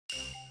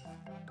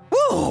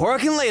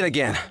working late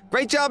again.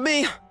 Great job,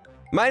 me.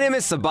 My name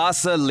is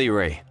Sabasa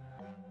Leary.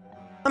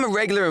 I'm a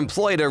regular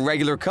employee at a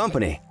regular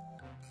company.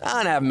 I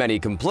don't have many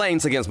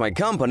complaints against my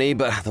company,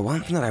 but the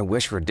one thing that I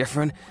wish were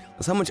different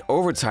was how much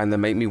overtime they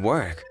make me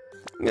work.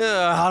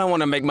 I don't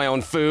want to make my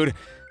own food.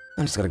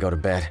 I'm just gonna go to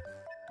bed.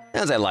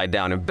 As I lie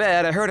down in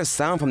bed, I heard a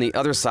sound from the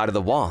other side of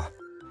the wall.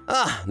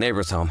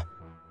 Neighbor's home.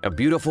 A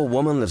beautiful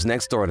woman lives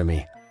next door to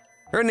me.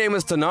 Her name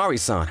is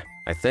Tonari-san,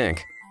 I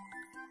think.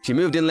 She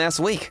moved in last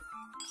week.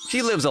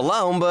 She lives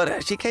alone,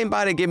 but she came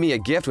by to give me a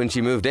gift when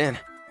she moved in.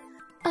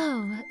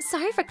 Oh,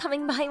 sorry for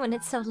coming by when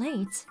it's so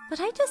late, but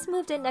I just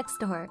moved in next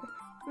door.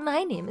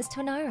 My name is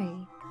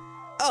Tonari.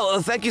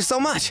 Oh, thank you so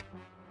much.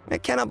 I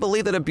cannot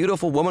believe that a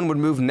beautiful woman would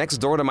move next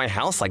door to my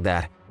house like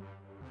that.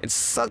 It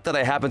sucked that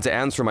I happened to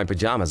answer in my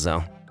pajamas,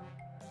 though.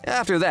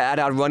 After that,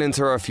 I'd run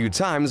into her a few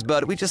times,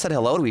 but we just said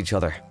hello to each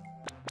other.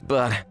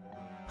 But,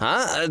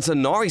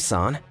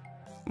 Tonari-san?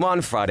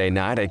 One Friday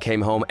night, I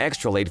came home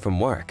extra late from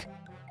work.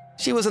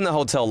 She was in the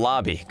hotel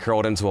lobby,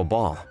 curled into a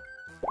ball.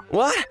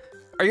 What?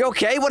 Are you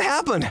okay? What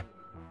happened?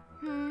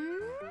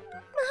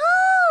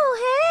 Oh,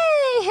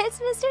 hey, it's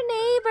Mr.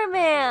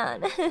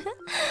 Neighborman.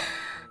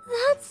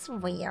 That's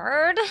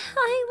weird.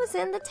 I was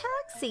in the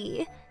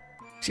taxi.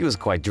 She was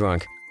quite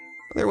drunk.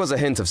 There was a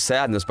hint of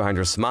sadness behind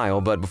her smile,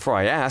 but before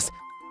I asked,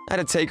 I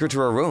had to take her to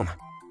her room.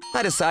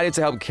 I decided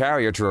to help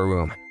carry her to her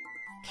room.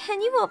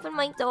 Can you open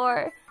my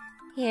door?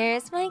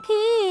 Here's my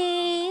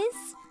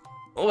keys.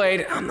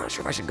 Wait, I'm not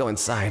sure if I should go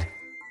inside.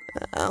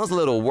 I was a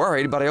little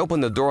worried, but I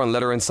opened the door and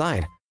let her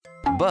inside.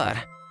 But,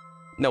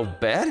 no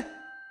bed?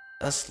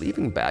 A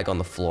sleeping bag on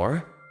the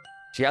floor?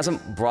 She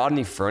hasn't brought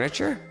any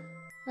furniture?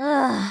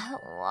 Ugh,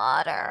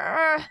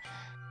 water.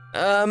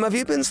 Have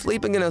you been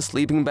sleeping in a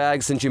sleeping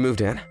bag since you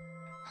moved in?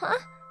 Huh?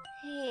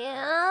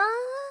 Yeah?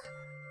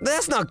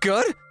 That's not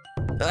good!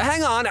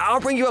 Hang on, I'll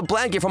bring you a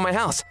blanket from my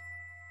house.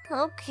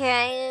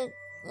 Okay.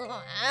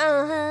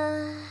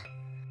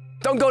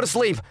 Don't go to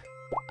sleep!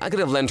 I could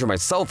have lent her my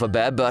sofa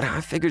bed, but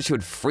I figured she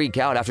would freak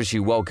out after she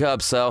woke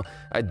up, so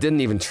I didn't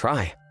even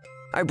try.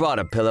 I brought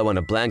a pillow and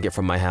a blanket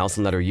from my house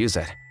and let her use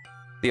it.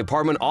 The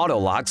apartment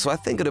auto-locks, so I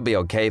think it'll be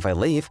okay if I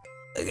leave.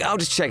 I'll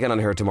just check in on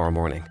her tomorrow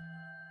morning.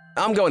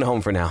 I'm going home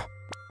for now.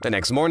 The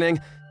next morning,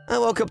 I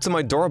woke up to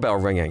my doorbell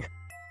ringing.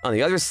 On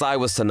the other side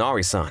was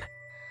Tonari-san.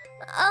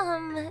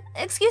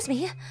 Excuse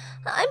me.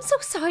 I'm so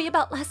sorry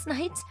about last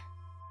night.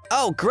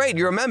 Oh, great,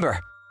 you remember.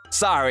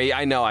 Sorry,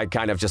 I know I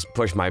kind of just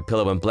pushed my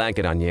pillow and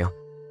blanket on you.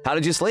 How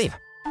did you sleep?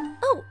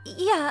 Oh,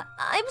 yeah,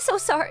 I'm so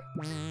sorry.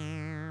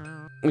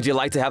 Would you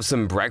like to have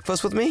some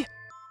breakfast with me?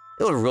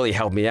 It would really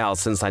help me out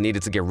since I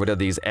needed to get rid of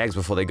these eggs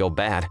before they go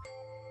bad.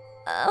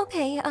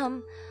 Okay,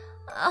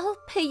 I'll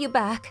pay you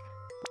back.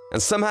 And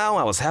somehow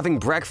I was having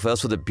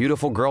breakfast with a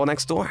beautiful girl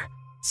next door.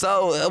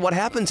 So, what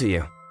happened to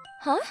you?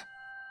 Huh?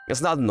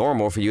 It's not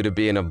normal for you to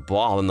be in a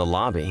ball in the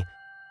lobby.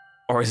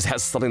 Or is that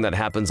something that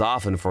happens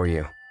often for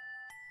you?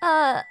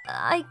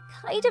 I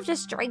kind of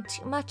just drank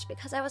too much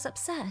because I was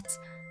upset.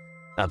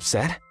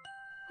 Upset?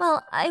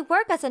 Well, I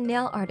work as a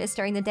nail artist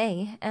during the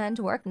day and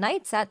work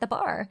nights at the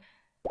bar.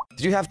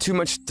 Did you have too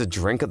much to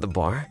drink at the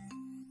bar?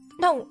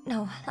 No,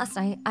 last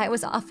night I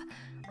was off.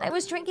 I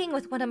was drinking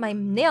with one of my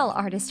nail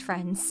artist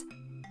friends.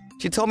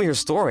 She told me her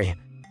story.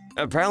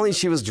 Apparently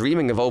she was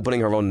dreaming of opening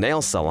her own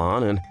nail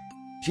salon and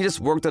she just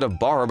worked at a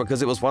bar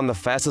because it was one of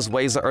the fastest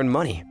ways to earn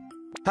money.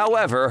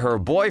 However, her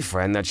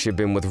boyfriend that she'd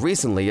been with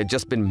recently had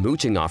just been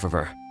mooching off of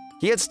her.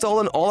 He had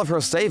stolen all of her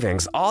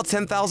savings, all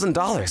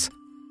 $10,000.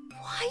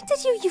 Why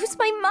did you use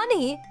my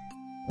money?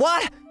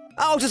 What?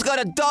 I was just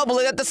gonna double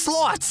it at the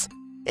slots.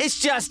 It's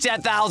just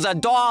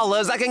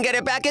 $10,000. I can get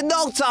it back in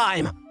no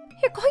time.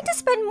 You're going to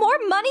spend more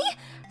money?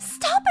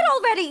 Stop it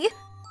already!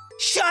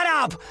 Shut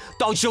up!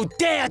 Don't you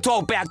dare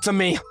talk back to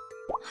me!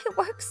 I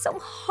worked so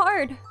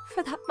hard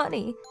for that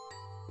money.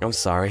 I'm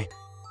sorry.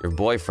 Your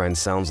boyfriend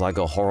sounds like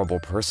a horrible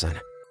person.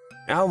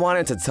 I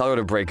wanted to tell her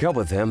to break up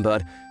with him,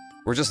 but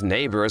we're just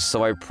neighbors,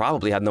 so I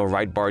probably had no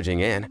right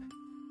barging in.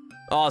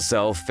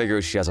 Also,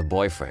 figures she has a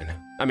boyfriend.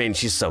 I mean,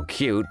 she's so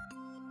cute.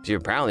 She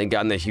apparently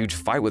got in a huge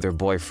fight with her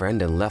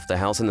boyfriend and left the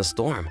house in a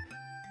storm.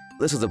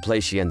 This is the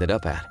place she ended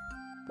up at.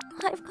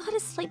 I've got a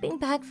sleeping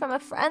bag from a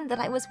friend that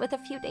I was with a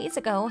few days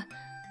ago.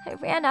 I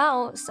ran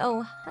out,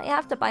 so I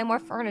have to buy more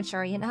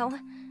furniture, you know.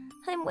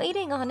 I'm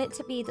waiting on it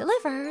to be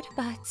delivered,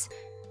 but...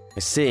 I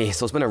see,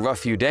 so it's been a rough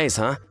few days,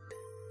 huh?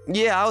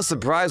 Yeah, I was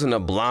surprised when a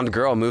blonde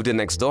girl moved in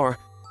next door.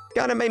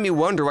 Kinda made me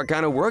wonder what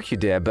kind of work you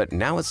did, but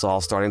now it's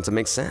all starting to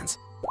make sense.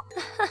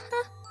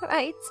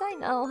 Right, I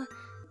know.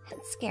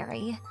 It's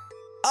scary.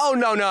 Oh,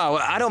 no,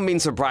 I don't mean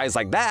surprised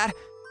like that.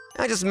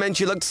 I just meant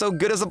you looked so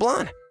good as a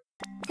blonde.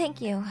 Thank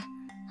you.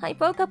 I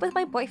broke up with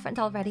my boyfriend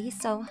already,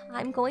 so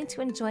I'm going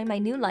to enjoy my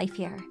new life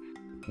here.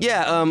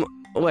 Yeah,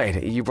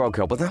 wait, you broke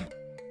up with him?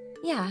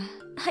 Yeah,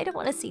 I don't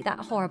want to see that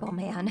horrible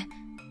man.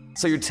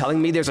 So you're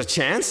telling me there's a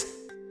chance?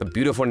 The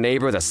beautiful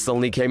neighbor that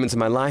suddenly came into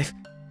my life?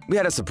 We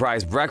had a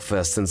surprise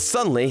breakfast, and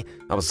suddenly,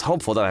 I was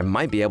hopeful that I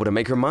might be able to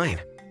make her mine.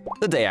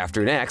 The day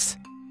after next,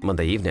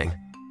 Monday evening.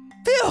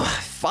 Phew,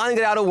 finally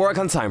got out of work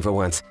on time for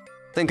once.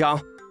 Think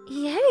I'll...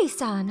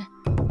 Yeri-san.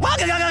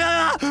 What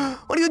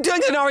are you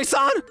doing,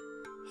 Tenari-san?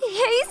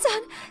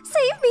 Yeri-san,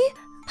 save me!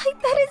 My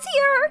bed is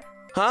here!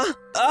 Huh?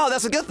 Oh,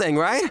 that's a good thing,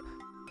 right?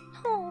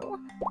 Oh,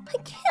 I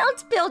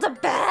can't build a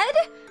bed!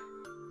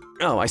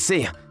 Oh, I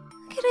see.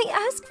 Can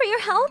I ask for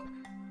your help?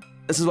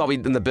 This is what we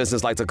in the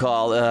business like to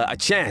call a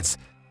chance.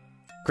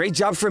 Great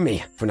job for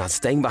me for not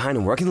staying behind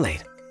and working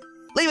late.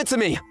 Leave it to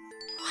me.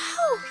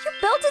 Wow, you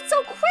built it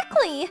so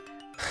quickly!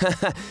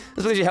 That's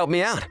because you helped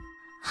me out.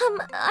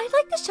 I'd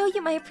like to show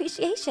you my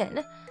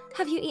appreciation.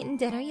 Have you eaten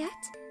dinner yet?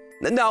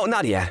 No,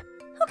 not yet.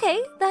 Okay,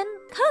 then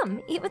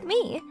come, eat with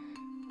me.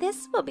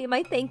 This will be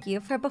my thank you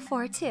for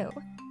before, too.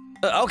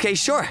 Okay,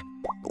 sure.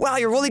 Wow,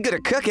 you're really good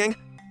at cooking.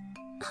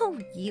 Oh,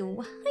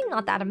 you. I'm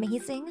not that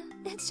amazing.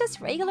 It's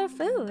just regular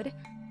food.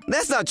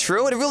 That's not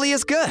true. It really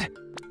is good.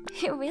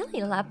 You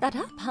really lapped that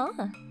up, huh?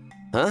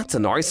 Huh?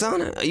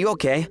 Tenari-san? Are you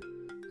okay?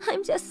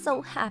 I'm just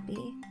so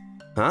happy.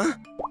 Huh?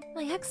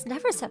 My ex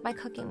never said my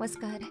cooking was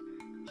good.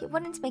 He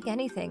wouldn't make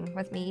anything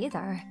with me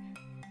either.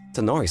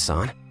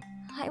 Tenari-san?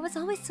 I was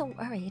always so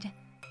worried.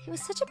 He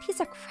was such a piece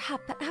of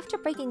crap, but after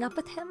breaking up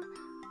with him,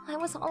 I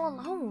was all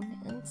alone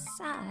and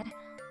sad.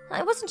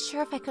 I wasn't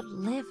sure if I could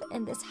live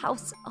in this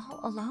house all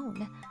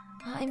alone.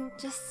 I'm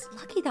just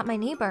lucky that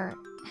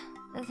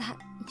that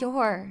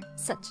you're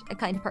such a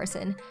kind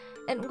person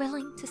and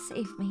willing to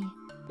save me.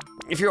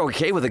 If you're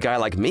okay with a guy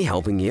like me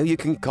helping you, you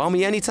can call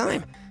me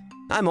anytime.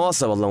 I'm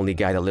also a lonely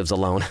guy that lives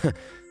alone.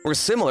 We're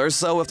similar,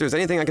 so if there's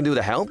anything I can do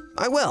to help,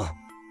 I will.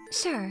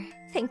 Sure,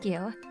 thank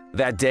you.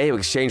 That day, we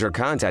exchanged our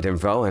contact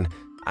info, and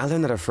I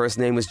learned that her first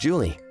name was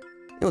Julie.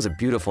 It was a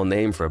beautiful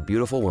name for a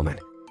beautiful woman.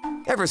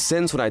 Ever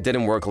since, when I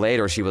didn't work late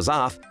or she was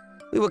off,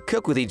 we would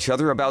cook with each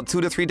other about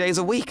 2 to 3 days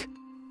a week.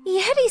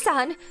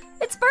 Yeti-san,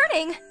 it's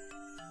burning!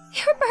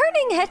 You're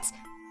burning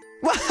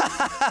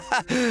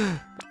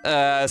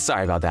it!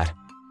 Sorry about that.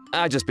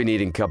 I've just been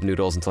eating cup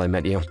noodles until I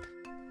met you.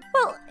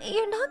 Well,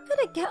 you're not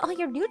gonna get all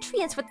your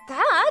nutrients with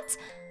that!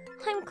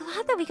 I'm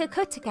glad that we could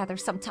cook together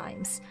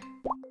sometimes.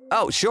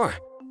 Oh, sure.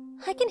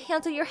 I can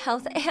handle your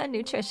health and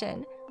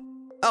nutrition.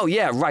 Oh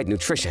yeah, right,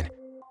 nutrition.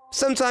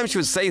 Sometimes she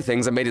would say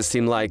things that made it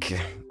seem like…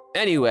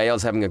 Anyway, I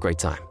was having a great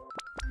time.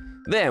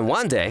 Then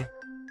one day…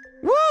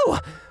 Woo!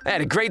 I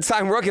had a great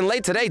time working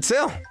late today,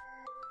 too.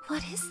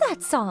 What is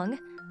that song?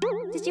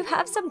 Did you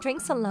have some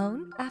drinks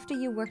alone after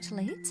you worked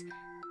late?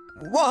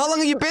 Well, how long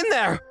have you been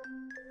there?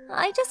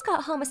 I just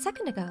got home a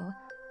second ago.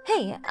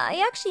 Hey,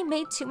 I actually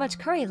made too much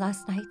curry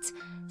last night,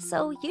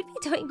 so you'd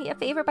be doing me a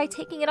favor by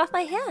taking it off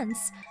my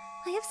hands.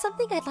 I have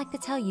something I'd like to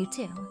tell you,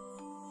 too.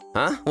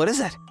 Huh? What is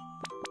it?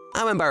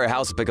 I went by her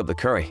house to pick up the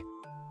curry.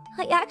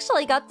 I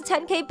actually got the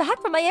 10K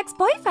back from my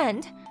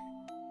ex-boyfriend.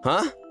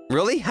 Huh?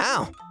 Really?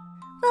 How?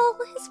 Well,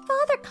 his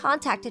father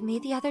contacted me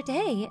the other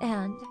day,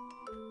 and…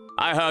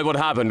 I heard what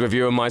happened with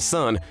you and my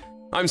son.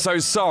 I'm so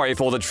sorry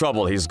for the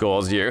trouble he's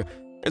caused you.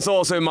 It's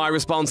also my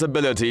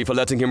responsibility for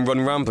letting him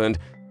run rampant.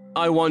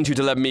 I want you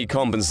to let me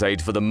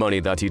compensate for the money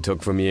that he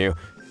took from you.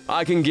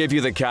 I can give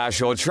you the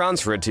cash or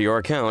transfer it to your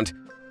account.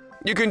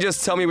 You can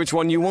just tell me which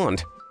one you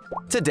want.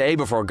 Today,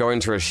 before going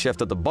to her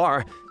shift at the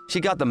bar, she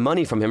got the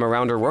money from him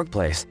around her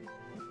workplace.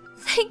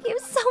 Thank you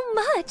so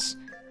much!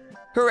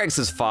 Her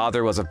ex's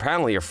father was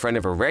apparently a friend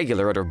of a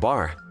regular at her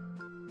bar.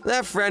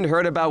 That friend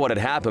heard about what had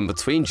happened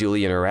between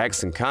Julie and her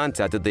ex and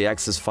contacted the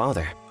ex's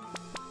father.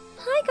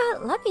 I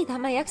got lucky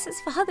that my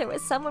ex's father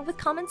was someone with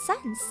common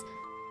sense.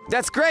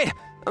 That's great!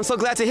 I'm so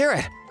glad to hear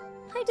it!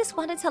 I just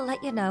wanted to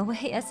let you know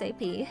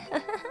ASAP.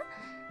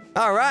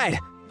 Alright,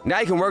 now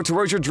you can work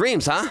towards your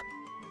dreams, huh?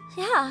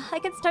 Yeah, I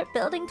can start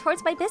building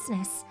towards my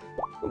business.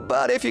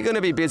 But if you're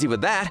gonna be busy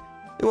with that,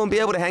 you won't be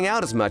able to hang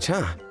out as much,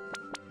 huh?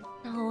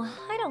 No,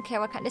 I don't care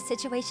what kind of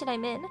situation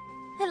I'm in.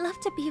 I'd love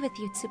to be with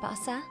you,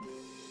 Tsubasa.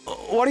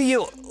 What are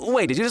you…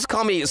 Wait, did you just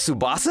call me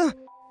Tsubasa?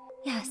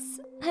 Yes,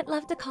 I'd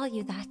love to call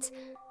you that.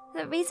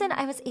 The reason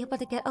I was able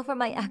to get over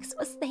my ex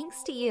was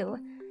thanks to you.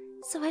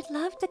 So I'd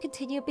love to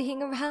continue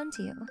being around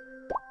you.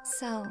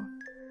 So…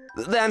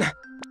 Then,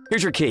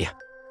 here's your key.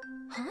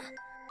 Huh?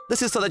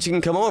 This is so that you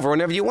can come over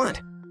whenever you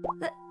want.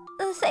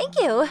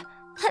 Thank you.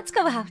 Let's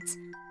go out.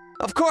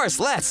 Of course,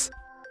 let's!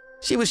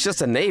 She was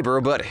just a neighbor,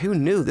 but who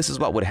knew this is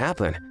what would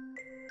happen?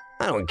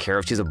 I don't care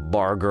if she's a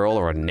bar girl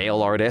or a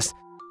nail artist,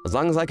 as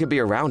long as I could be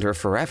around her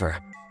forever.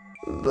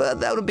 But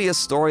that would be a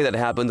story that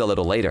happened a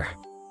little later.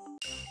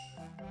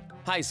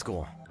 High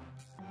school.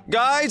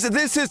 Guys,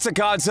 this is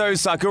Takato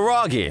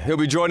Sakuragi, who'll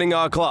be joining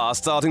our class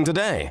starting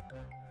today.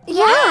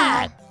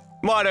 Yeah!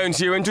 Why don't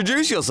you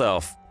introduce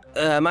yourself?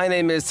 My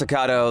name is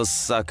Takato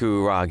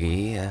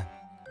Sakuragi.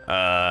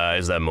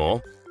 Is there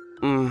more?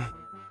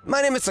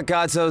 My name is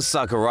Takato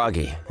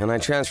Sakuragi, and I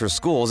transfer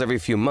schools every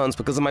few months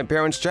because of my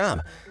parents'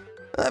 job.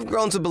 I've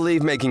grown to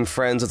believe making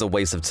friends is a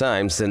waste of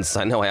time since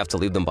I know I have to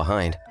leave them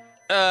behind.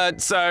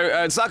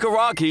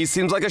 Sakuragi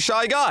seems like a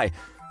shy guy.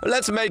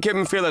 Let's make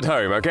him feel at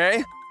home,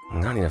 okay?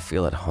 I don't need to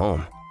feel at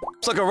home.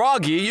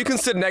 Sakuragi, you can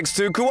sit next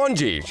to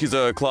Kuonji. She's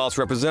a class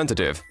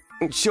representative.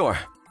 Sure.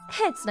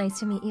 It's nice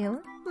to meet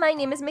you. My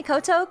name is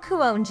Mikoto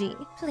Kuonji.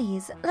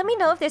 Please, let me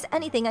know if there's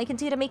anything I can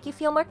do to make you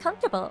feel more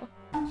comfortable.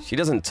 She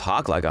doesn't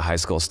talk like a high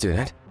school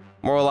student.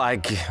 More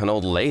like an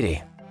old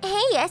lady.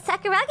 Hey,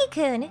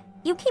 Sakuragi-kun.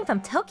 You came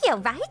from Tokyo,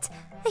 right?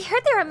 I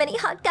heard there are many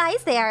hot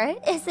guys there.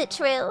 Is it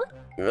true?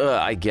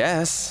 I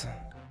guess.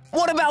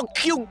 What about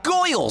cute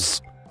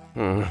girls?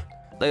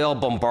 They all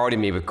bombarded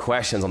me with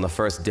questions on the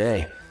first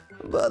day.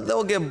 But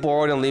they'll get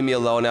bored and leave me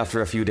alone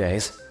after a few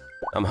days.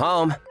 I'm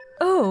home.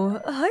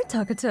 Oh, hi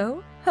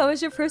Takato. How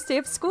was your first day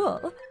of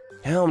school?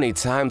 How many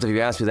times have you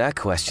asked me that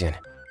question?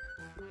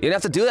 You don't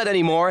have to do that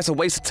anymore, it's a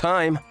waste of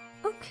time.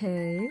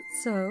 Okay,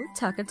 so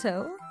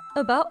Takato,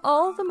 about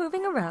all the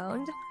moving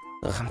around.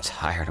 Ugh, I'm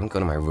tired, I'm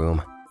going to my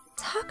room.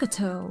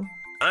 Takato.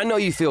 I know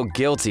you feel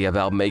guilty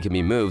about making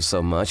me move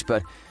so much,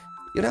 but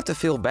you don't have to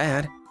feel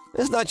bad.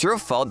 It's not your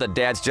fault that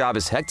Dad's job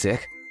is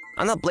hectic.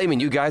 I'm not blaming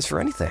you guys for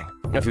anything.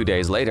 A few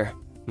days later.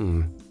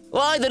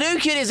 Why, the new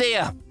kid is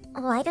here!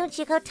 Why don't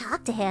you go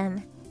talk to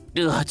him?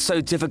 Ugh, it's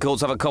so difficult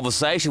to have a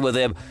conversation with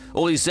him.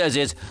 All he says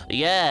is,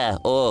 yeah,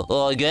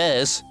 or I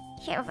guess.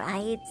 You're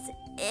right.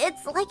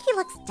 It's like he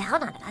looks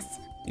down on us.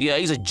 Yeah,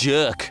 he's a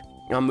jerk.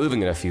 I'm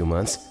moving in a few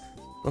months.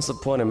 What's the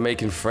point of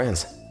making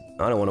friends?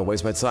 I don't want to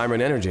waste my time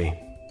and energy.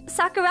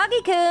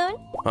 Sakuragi-kun!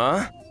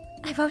 Huh?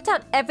 I wrote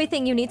down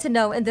everything you need to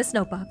know in this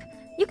notebook.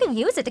 You can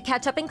use it to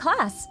catch up in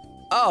class.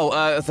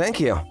 Oh,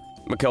 thank you.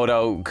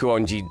 Makoto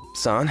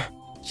Kuonji-san.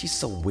 She's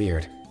so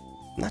weird.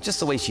 Not just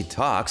the way she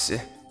talks.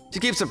 She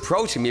keeps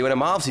approaching me when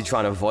I'm obviously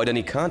trying to avoid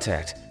any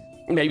contact.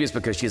 Maybe it's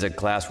because she's a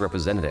class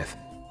representative.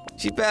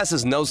 She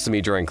passes notes to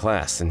me during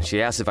class, and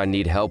she asks if I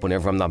need help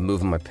whenever I'm not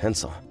moving my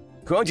pencil.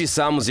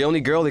 Kuonji-san was the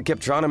only girl that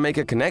kept trying to make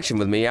a connection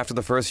with me after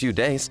the first few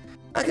days.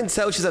 I can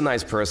tell she's a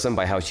nice person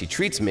by how she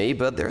treats me,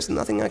 but there's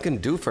nothing I can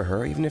do for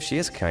her, even if she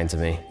is kind to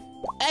me.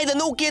 Hey, the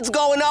new kid's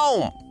going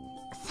home!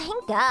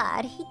 Thank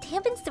God. He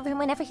dampens the room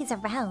whenever he's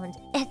around.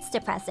 It's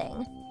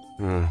depressing.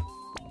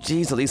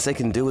 Geez, the least they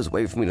can do is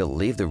wait for me to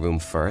leave the room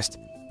first.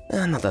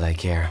 Not that I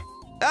care.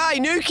 Hey,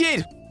 new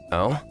kid!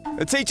 Oh?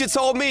 The teacher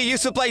told me you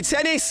used to play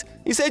tennis.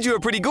 He said you were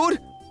pretty good.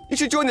 You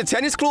should join the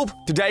tennis club.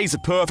 Today's a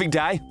perfect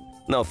day.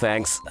 No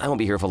thanks, I won't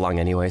be here for long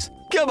anyways.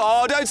 Come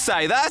on, don't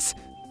say that.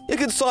 You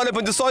can sign up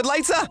and decide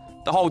later.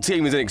 The whole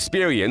team is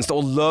inexperienced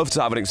or love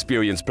to have an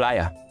experienced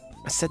player.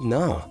 I said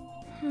no.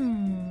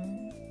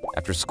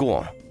 After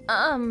school.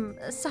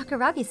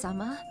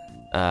 Sakuragi-sama.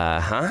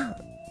 Huh?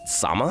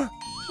 Sama?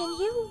 Can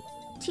you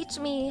teach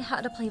me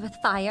how to play with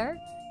fire?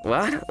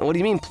 What? What do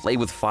you mean play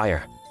with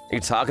fire? Are you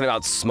talking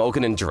about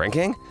smoking and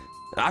drinking?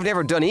 I've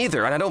never done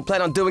either, and I don't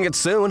plan on doing it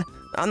soon.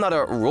 I'm not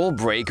a rule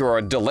breaker or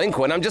a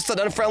delinquent, I'm just an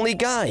unfriendly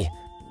guy.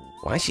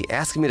 Why is she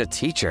asking me to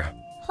teach her?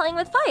 Playing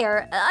with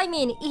fire? I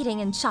mean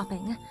eating and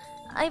shopping.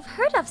 I've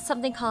heard of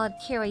something called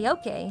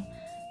karaoke.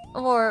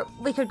 Or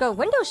we could go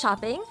window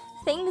shopping,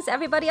 things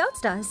everybody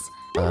else does.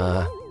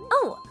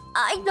 Oh,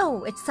 I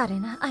know it's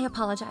sudden. I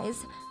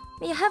apologize.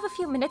 May I have a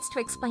few minutes to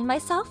explain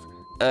myself?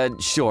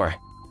 Sure.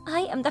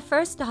 I am the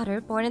first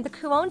daughter born in the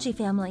Kuonji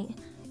family.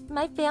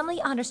 My family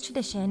honors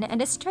tradition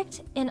and is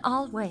strict in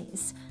all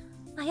ways.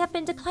 I have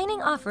been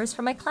declining offers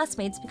from my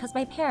classmates because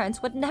my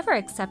parents would never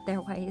accept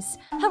their ways.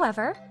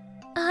 However,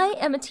 I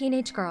am a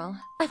teenage girl.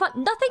 I want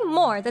nothing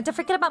more than to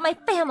forget about my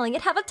family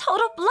and have a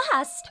total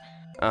blast!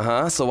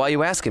 So why are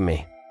you asking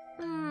me?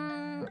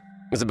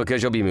 Is it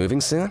because you'll be moving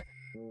soon?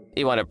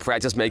 You want to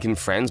practice making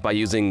friends by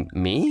using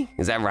me?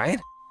 Is that right?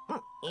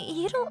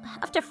 You don't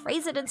have to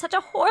phrase it in such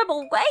a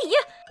horrible way!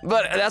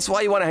 But that's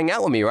why you want to hang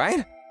out with me,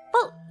 right?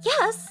 Well,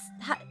 yes,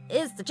 that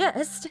is the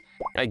gist.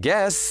 I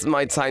guess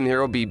my time here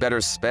will be better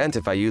spent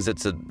if I use it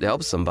to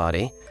help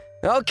somebody.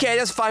 Okay,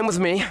 that's fine with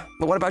me.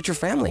 But what about your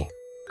family?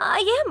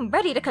 I am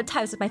ready to cut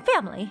ties with my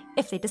family,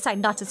 if they decide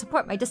not to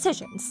support my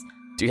decisions.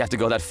 Do you have to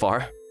go that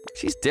far?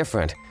 She's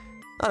different.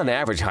 Not an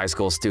average high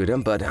school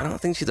student, but I don't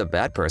think she's a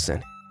bad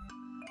person.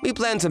 We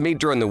planned to meet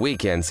during the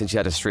weekend since she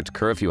had a strict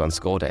curfew on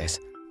school days.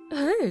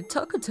 Hey,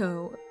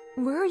 Takato,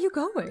 where are you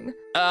going?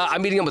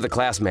 I'm meeting up with a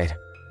classmate.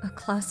 A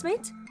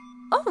classmate?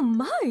 Oh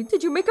my,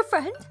 did you make a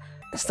friend?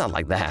 It's not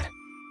like that.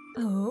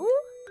 Oh?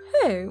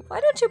 Hey, why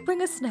don't you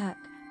bring a snack?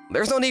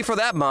 There's no need for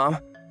that, Mom.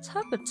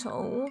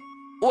 Takato.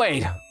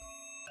 Wait.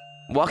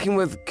 Walking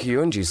with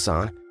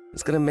Kyunji-san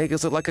is gonna make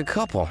us look like a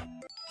couple.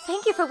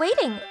 Thank you for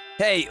waiting.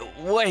 Hey,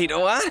 wait,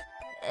 what?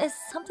 Is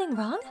something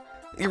wrong?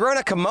 You're wearing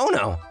a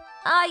kimono.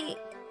 I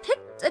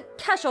picked a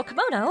casual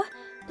kimono.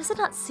 Does it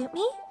not suit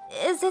me?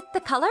 Is it the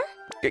color?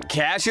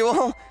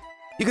 Casual?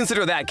 You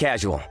consider that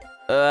casual.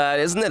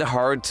 Isn't it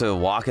hard to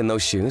walk in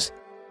those shoes?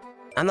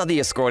 I'm not the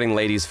escorting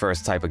ladies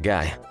first type of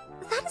guy.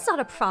 That is not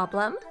a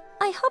problem.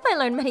 I hope I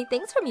learned many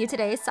things from you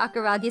today,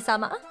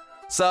 Sakuragi-sama.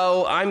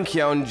 So, I'm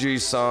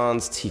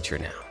Kyunji-san's teacher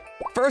now.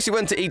 First, we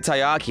went to eat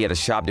taiyaki at a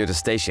shop near the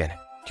station.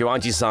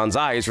 Kyunji-san's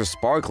eyes were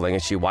sparkling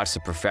as she watched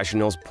the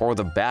professionals pour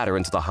the batter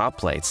into the hot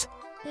plates.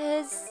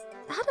 Is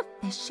that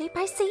a fish shape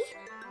I see?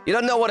 You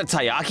don't know what a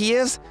taiyaki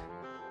is?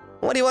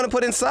 What do you want to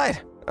put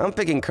inside? I'm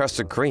picking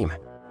custard cream.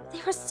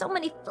 There are so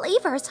many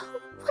flavors.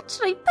 What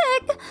should I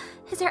pick?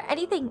 Is there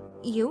anything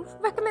you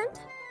recommend?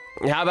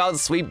 How about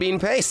sweet bean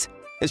paste?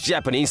 It's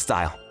Japanese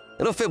style.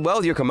 It'll fit well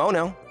with your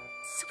kimono.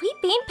 Sweet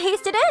bean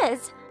paste it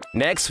is.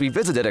 Next, we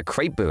visited a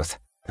crepe booth.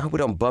 I hope we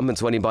don't bump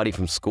into anybody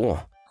from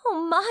school.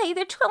 Oh my,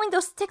 they're twirling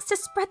those sticks to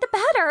spread the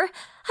batter.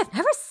 I've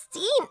never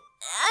seen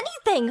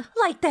anything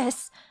like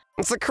this.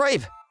 It's a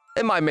crepe.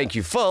 It might make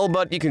you full,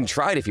 but you can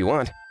try it if you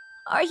want.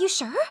 Are you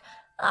sure?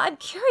 I'm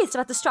curious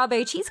about the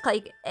strawberry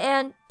cheesecake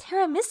and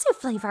tiramisu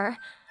flavor.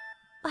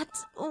 But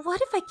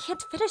what if I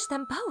can't finish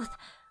them both?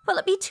 Will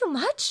it be too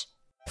much?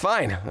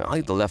 Fine, I'll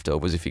eat the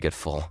leftovers if you get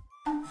full.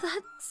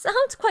 That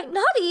sounds quite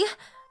naughty.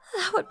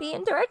 That would be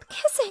indirect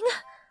kissing.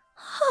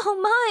 Oh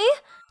my.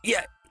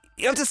 Yeah,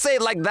 you have to say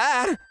it like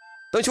that.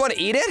 Don't you want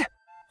to eat it?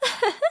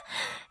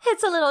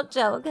 It's a little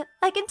joke.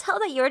 I can tell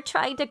that you are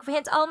trying to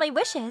grant all my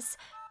wishes.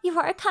 You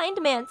are a kind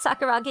man,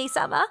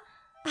 Sakuragi-sama.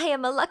 I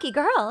am a lucky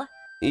girl.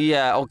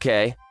 Yeah,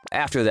 okay.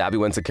 After that, we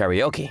went to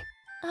karaoke.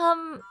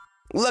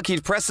 Look, he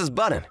pressed his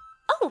button.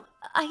 Oh,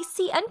 I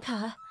see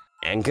Enka.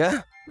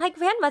 Enka? My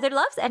grandmother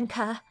loves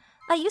Enka.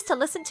 I used to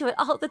listen to it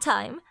all the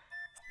time.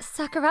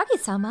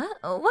 Sakuragi-sama,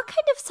 what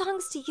kind of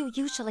songs do you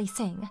usually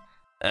sing?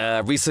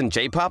 Recent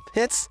J-pop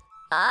hits?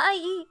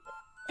 I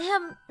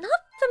am not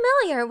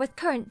familiar with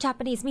current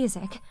Japanese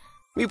music.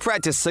 We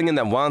practiced singing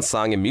that one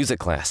song in music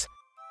class.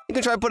 You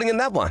can try putting in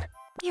that one.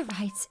 You're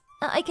right.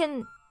 I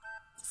can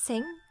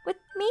sing with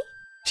me?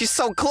 She's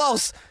so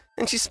close,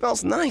 and she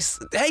smells nice.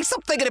 Hey,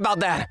 stop thinking about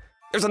that.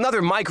 There's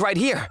another mic right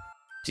here.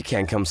 She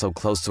can't come so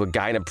close to a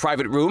guy in a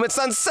private room. It's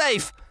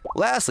unsafe.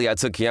 Lastly, I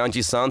took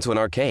Kianji-san to an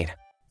arcade.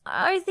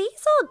 Are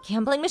these all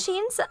gambling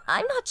machines?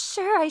 I'm not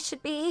sure I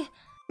should be.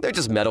 They're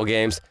just metal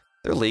games.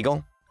 They're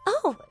legal.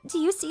 Oh, do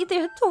you see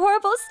the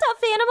adorable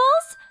stuffed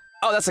animals?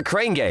 Oh, that's a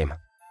crane game.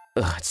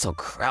 Ugh, it's so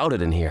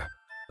crowded in here.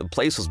 The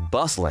place was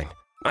bustling.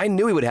 I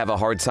knew we would have a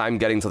hard time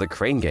getting to the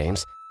crane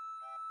games.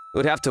 We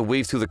would have to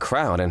weave through the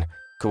crowd, and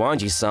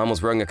Kianji-san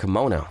was wearing a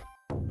kimono.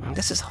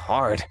 This is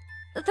hard.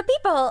 The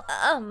people,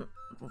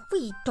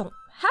 we don't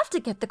have to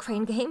get the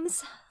crane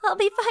games. I'll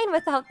be fine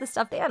without the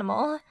stuffed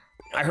animal.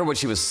 I heard what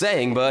she was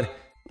saying, but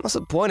what's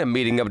the point of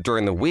meeting up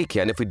during the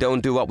weekend if we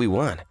don't do what we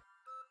want?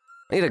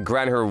 I need to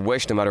grant her a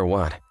wish no matter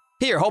what.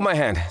 Here, hold my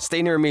hand.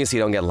 Stay near me so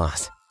you don't get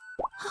lost.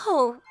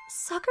 Oh,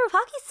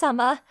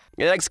 Sakuragi-sama.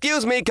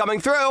 Excuse me,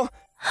 coming through.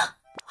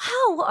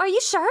 Wow, are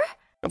you sure?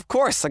 Of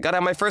course, I got it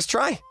on my first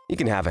try. You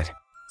can have it.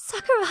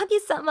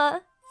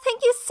 Sakuragi-sama,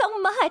 thank you so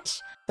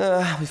much.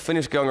 We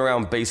finished going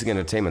around basic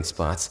entertainment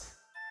spots.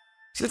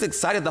 She was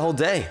excited the whole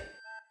day.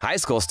 High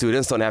school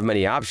students don't have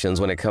many options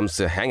when it comes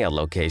to hangout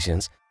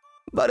locations.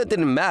 But it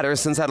didn't matter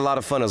since I had a lot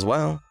of fun as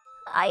well.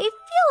 I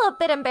feel a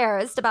bit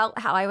embarrassed about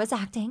how I was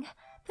acting,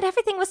 but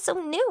everything was so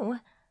new.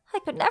 I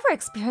could never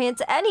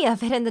experience any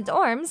of it in the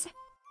dorms.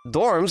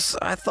 Dorms?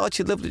 I thought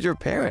you lived with your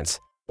parents.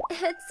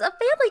 It's a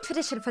family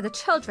tradition for the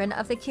children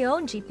of the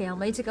Kyounji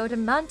family to go to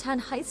Mantan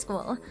High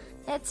School.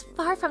 It's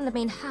far from the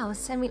main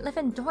house, and we live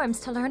in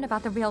dorms to learn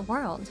about the real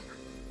world.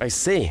 I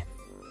see.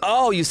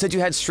 Oh, you said you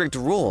had strict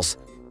rules.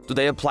 Do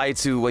they apply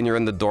to when you're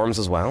in the dorms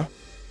as well?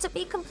 To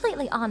be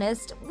completely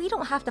honest, we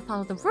don't have to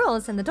follow the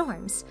rules in the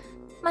dorms.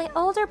 My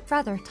older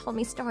brother told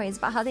me stories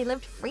about how they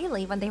lived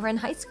freely when they were in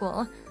high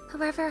school.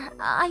 However,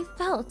 I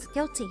felt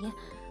guilty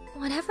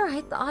whenever I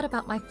thought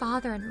about my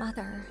father and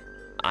mother.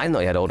 I know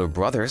you had older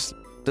brothers.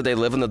 Did they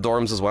live in the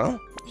dorms as well?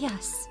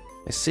 Yes.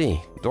 I see.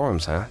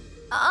 Dorms, huh?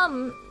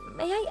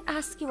 May I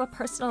ask you a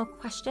personal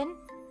question?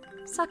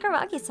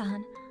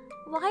 Sakuragi-san,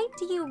 why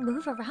do you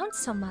move around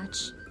so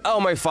much? Oh,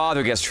 my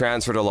father gets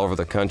transferred all over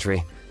the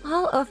country.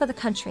 All over the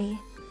country?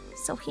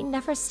 So he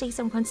never stays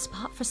in one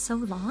spot for so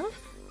long?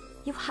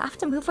 You have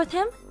to move with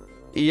him?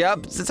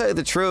 Yep, to tell you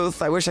the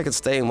truth, I wish I could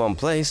stay in one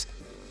place.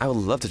 I would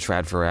love to try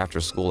it for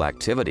after-school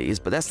activities,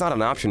 but that's not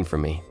an option for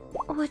me.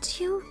 Would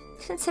you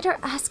consider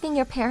asking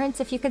your parents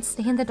if you could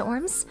stay in the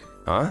dorms?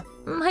 Huh?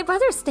 My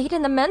brother stayed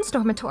in the men's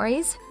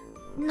dormitories.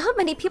 Not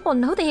many people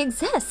know they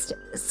exist,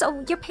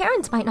 so your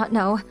parents might not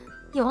know.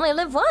 You only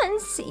live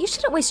once. You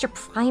shouldn't waste your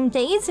prime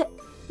days.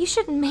 You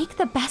should make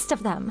the best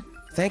of them.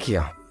 Thank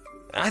you.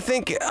 I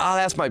think I'll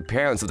ask my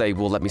parents if they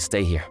will let me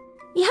stay here.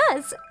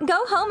 Yes,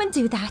 go home and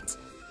do that.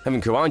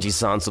 Having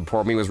Kianji-san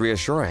support me was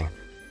reassuring.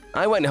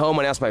 I went home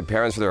and asked my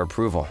parents for their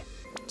approval.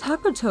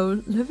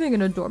 Takuto living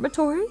in a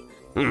dormitory?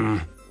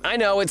 I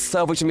know it's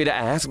selfish of me to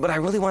ask, but I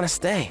really want to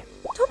stay.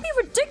 Don't be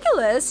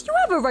ridiculous. You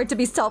have a right to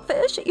be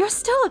selfish. You're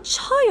still a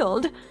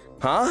child.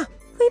 Huh?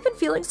 We've been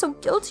feeling so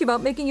guilty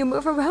about making you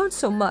move around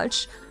so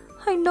much.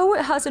 I know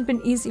it hasn't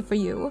been easy for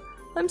you.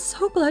 I'm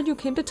so glad you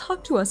came to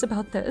talk to us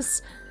about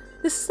this.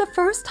 This is the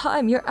first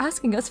time you're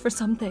asking us for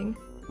something.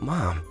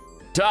 Mom.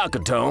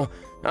 Takuto,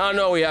 I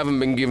know we haven't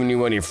been giving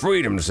you any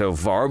freedom so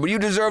far, but you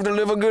deserve to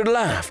live a good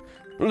life.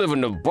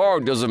 Living in the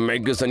park doesn't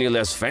make us any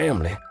less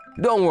family.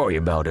 Don't worry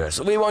about us.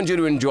 We want you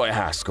to enjoy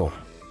high school.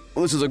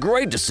 This is a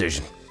great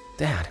decision.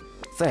 Dad,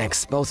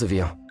 thanks, both of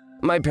you.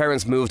 My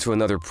parents moved to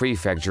another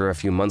prefecture a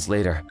few months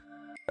later.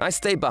 I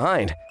stayed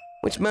behind,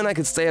 which meant I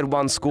could stay at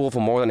one school for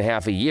more than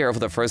half a year for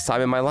the first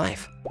time in my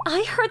life.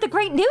 I heard the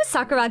great news,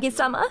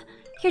 Sakuragi-sama.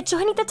 You're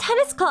joining the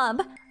tennis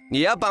club.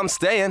 Yep, I'm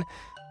staying.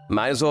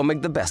 Might as well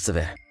make the best of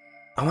it.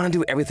 I want to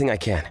do everything I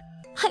can.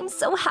 I'm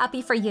so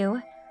happy for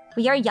you.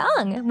 We are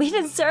young. We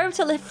deserve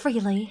to live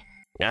freely.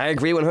 I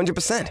agree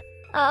 100%.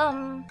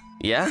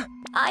 Yeah?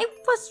 I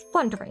was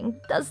wondering,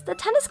 does the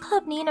tennis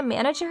club need a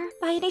manager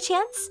by any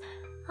chance?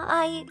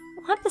 I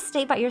want to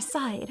stay by your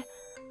side.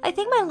 I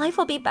think my life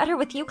will be better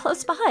with you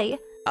close by.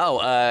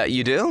 Oh,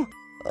 you do?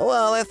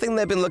 Well, I think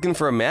they've been looking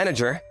for a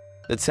manager.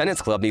 The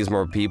tennis club needs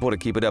more people to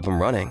keep it up and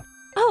running.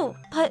 Oh,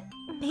 but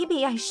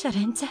maybe I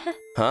shouldn't.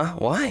 Huh?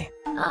 Why?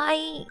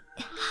 I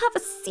have a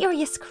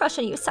serious crush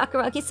on you,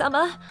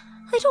 Sakuragi-sama.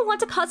 I don't want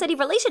to cause any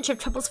relationship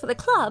troubles for the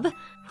club.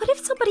 What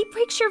if somebody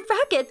breaks your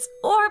rackets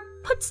or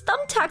puts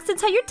thumbtacks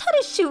inside your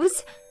tennis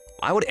shoes?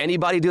 Why would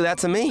anybody do that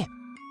to me?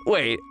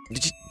 Wait,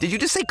 did you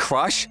just say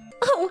crush?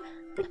 Oh,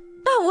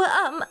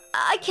 no,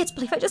 I can't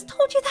believe I just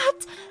told you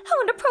that.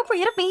 How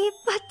inappropriate of me,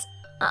 but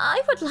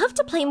I would love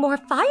to play more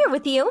fire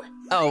with you.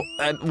 Oh,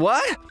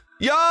 what?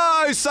 Yo,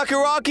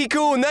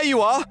 Sakuragi-kun, there you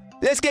are.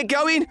 Let's get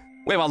going.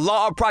 We have a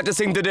lot of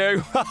practicing to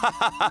do.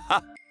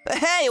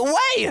 Hey,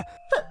 wait!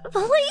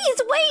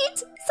 Please wait!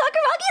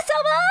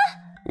 Sakuragi-sama!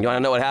 You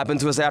wanna know what happened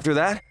to us after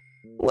that?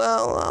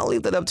 Well, I'll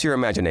leave that up to your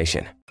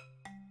imagination.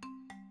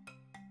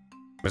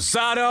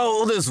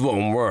 Masato, this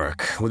won't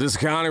work. With this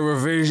kind of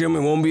revision, we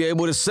won't be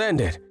able to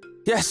send it.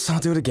 Yes, I'll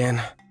do it again.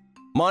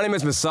 My name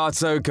is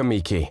Masato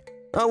Kamiki.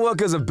 I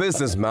work as a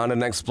businessman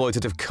in an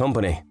exploitative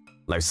company.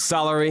 Low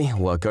salary,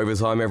 work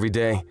overtime every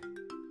day,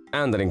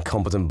 And an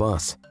incompetent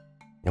boss.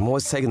 I'm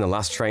always taking the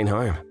last train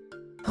home.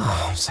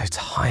 Oh, I'm so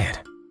tired.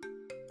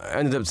 I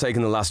ended up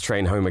taking the last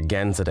train home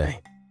again today.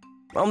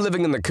 I'm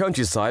living in the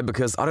countryside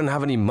because I don't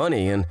have any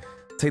money and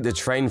take the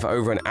train for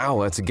over an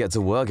hour to get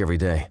to work every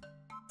day.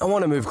 I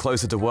want to move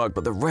closer to work,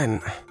 but the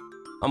rent…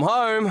 I'm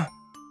home!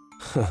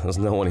 There's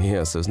no one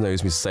here, so there's no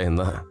use me saying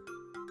that.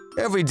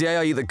 Every day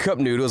I eat the cup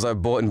noodles I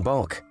bought in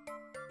bulk.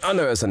 I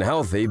know it's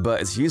unhealthy,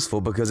 but it's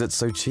useful because it's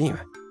so cheap.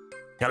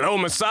 Hello,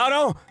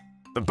 Masato?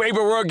 The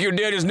paperwork you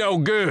did is no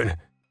good.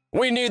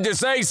 We need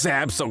this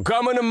ASAP, so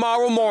come in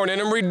tomorrow morning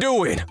and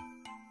redo it.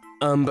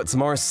 But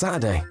tomorrow's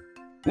Saturday.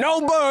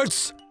 No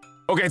buts!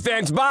 Okay,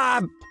 thanks,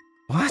 bye!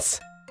 What?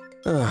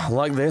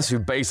 Like this, who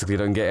basically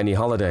don't get any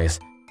holidays.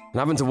 And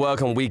having to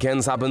work on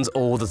weekends happens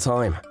all the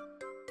time.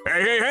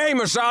 Hey,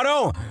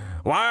 Masato!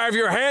 Why have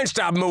your hands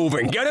stopped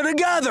moving? Get it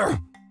together!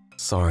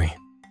 Sorry.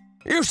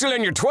 You're still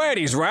in your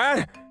 20s,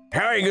 right?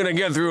 How are you gonna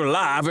get through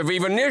life if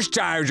even this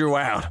tires you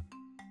out?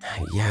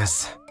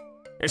 Yes.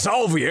 It's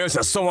obvious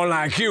that someone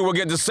like you will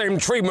get the same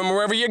treatment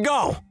wherever you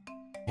go.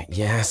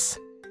 Yes.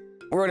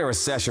 We're in a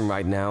recession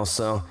right now,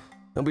 so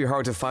it'll be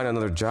hard to find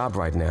another job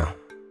right now.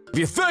 If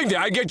you think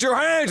that, get your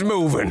hands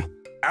moving.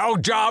 Our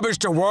job is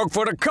to work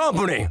for the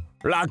company,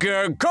 like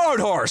a cart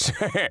horse.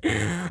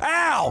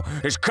 Ow!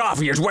 This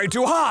coffee is way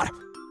too hot.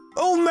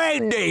 Who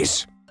made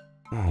this?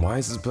 Why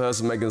is this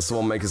person making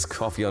someone make his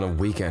coffee on a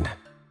weekend?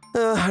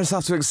 I just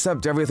have to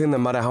accept everything no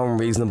matter how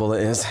unreasonable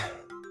it is.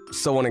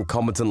 Someone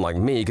incompetent like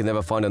me can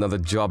never find another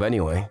job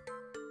anyway.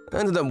 I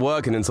ended up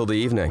working until the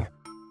evening.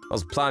 I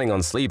was planning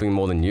on sleeping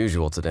more than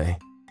usual today.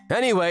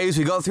 Anyways,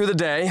 we got through the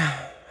day.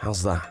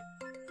 How's that?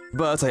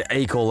 But I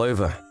ache all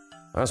over.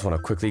 I just want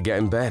to quickly get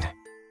in bed.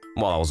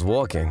 While I was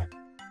walking.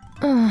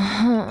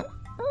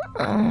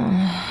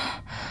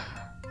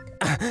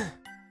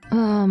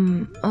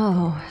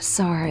 Oh,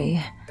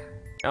 sorry.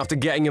 After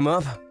getting him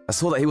up, I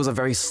saw that he was a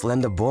very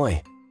slender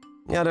boy.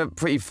 He had a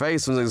pretty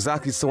face and was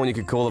exactly someone you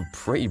could call a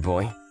pretty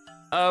boy.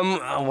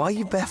 Why are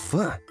you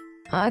barefoot?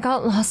 I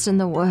got lost in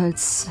the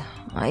woods.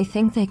 I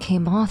think they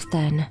came off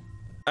then.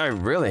 Oh,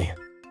 really?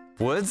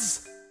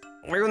 Woods?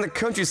 We're in the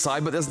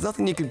countryside, but there's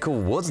nothing you could call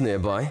woods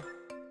nearby.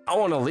 I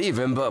want to leave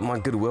him, but my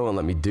goodwill won't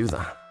let me do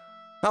that.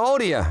 How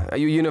old are you? Are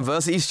you a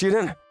university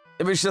student?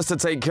 If it's just to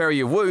take care of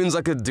your wounds,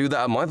 I could do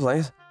that at my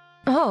place.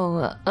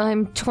 Oh,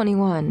 I'm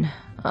 21.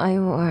 I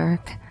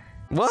work.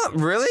 What?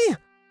 Really?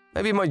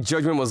 Maybe my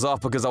judgment was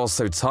off because I was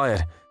so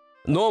tired.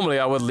 Normally,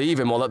 I would leave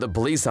him or let the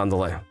police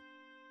handle it.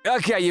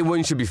 Okay, your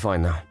wound should be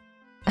fine now.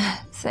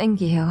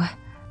 Thank you.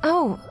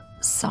 Oh,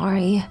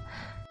 sorry.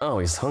 Oh,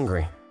 he's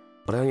hungry.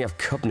 But I only have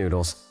cup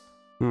noodles.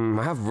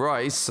 I have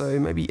rice, so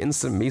maybe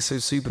instant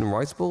miso soup and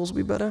rice balls would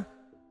be better?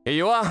 Here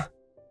you are.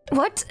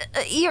 What?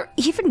 You're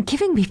even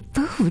giving me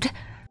food?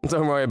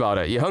 Don't worry about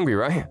it. You're hungry,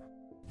 right?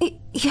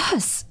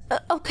 Yes.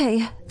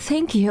 Okay,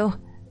 thank you.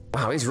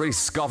 Wow, he's really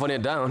scoffing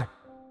it down.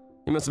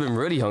 He must have been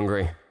really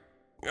hungry.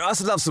 I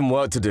still have some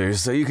work to do,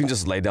 so you can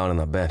just lay down in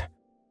that bed.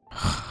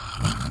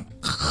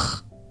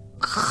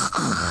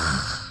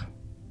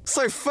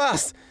 So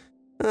fast!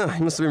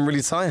 He must have been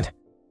really tired.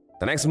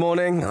 The next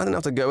morning, I didn't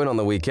have to go in on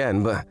the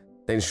weekend, but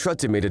they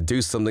instructed me to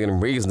do something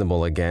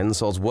unreasonable again,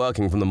 so I was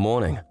working from the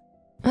morning.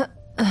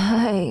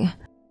 Hi.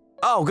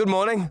 Oh, good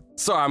morning.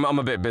 Sorry, I'm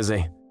a bit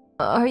busy.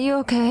 Are you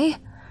okay?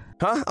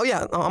 Huh? Oh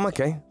yeah, I'm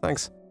okay,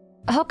 thanks.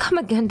 I'll come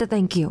again to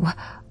thank you.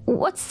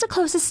 What's the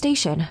closest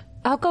station?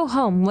 I'll go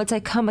home once I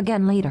come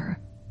again later.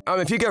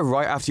 If you go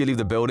right after you leave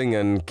the building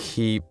and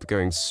keep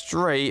going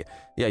straight,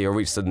 yeah, you'll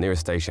reach the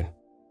nearest station.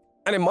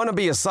 And it might not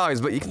be your size,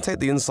 but you can take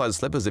the inside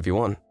slippers if you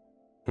want.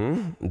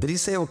 Did he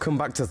say he'll come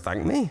back to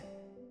thank me?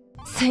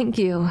 Thank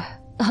you.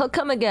 I'll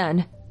come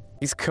again.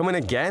 He's coming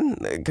again?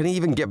 Can he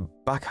even get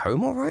back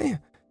home all right?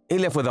 He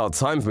left without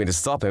time for me to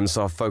stop him,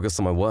 so I focused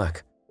on my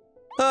work.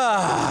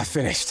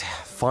 Finished.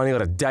 Finally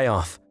got a day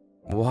off.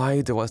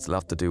 Why do I still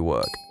have to do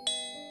work?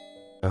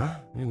 Huh?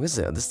 Who is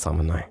it at this time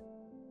of night?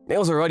 It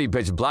was already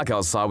pitch black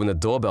outside when the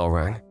doorbell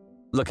rang.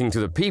 Looking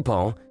through the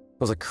peephole, there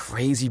was a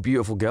crazy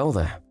beautiful girl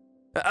there.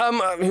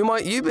 Who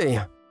might you be?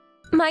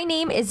 My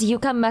name is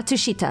Yuka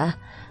Matsushita.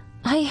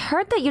 I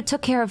heard that you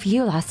took care of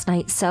you last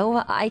night,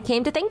 so I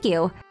came to thank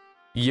you.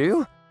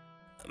 You?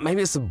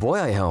 Maybe it's the boy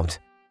I helped.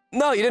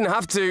 No, you didn't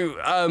have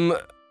to,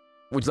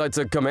 would you like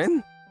to come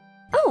in?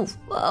 Oh,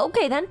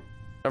 okay then.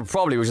 I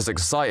probably was just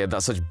excited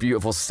that such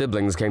beautiful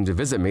siblings came to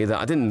visit me that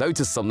I didn't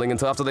notice something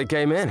until after they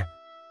came in.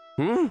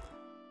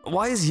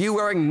 Why is you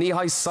wearing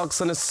knee-high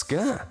socks and a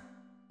skirt?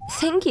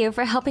 Thank you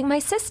for helping my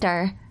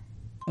sister.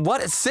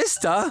 What,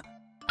 sister?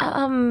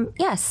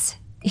 Yes.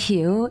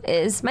 Hugh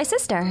is my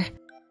sister.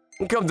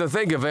 Come to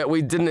think of it,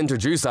 we didn't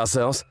introduce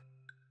ourselves.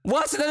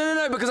 What?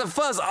 No, because at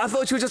first I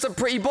thought she was just a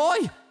pretty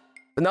boy.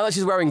 But now that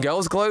she's wearing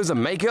girls' clothes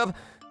and makeup,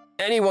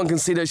 anyone can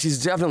see that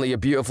she's definitely a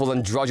beautiful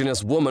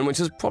androgynous woman, which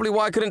is probably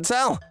why I couldn't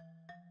tell.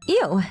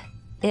 Ew.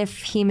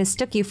 If he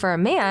mistook you for a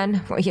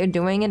man, were you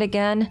doing it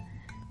again?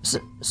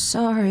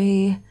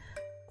 Sorry.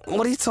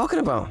 What are you talking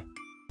about?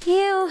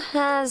 Hugh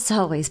has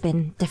always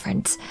been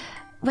different.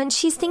 When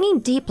she's thinking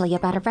deeply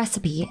about a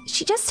recipe,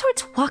 she just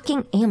starts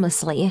walking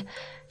aimlessly.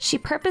 She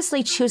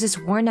purposely chooses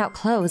worn-out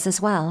clothes as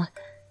well.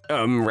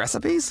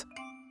 Recipes?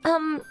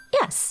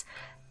 Yes.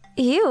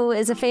 Hugh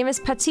is a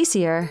famous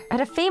pâtissier at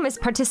a famous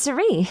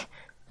patisserie.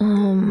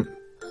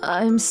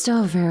 I'm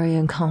still very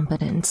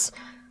incompetent.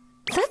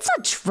 That's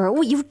not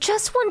true. You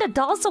just won the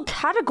Dalsel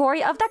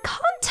category of that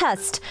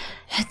contest.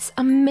 It's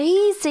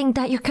amazing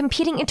that you're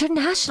competing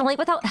internationally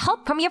without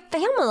help from your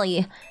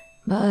family.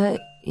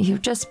 But you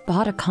just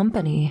bought a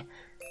company.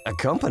 A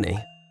company?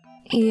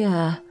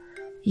 Yeah.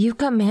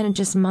 Yuka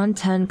manages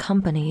Monten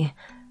Company.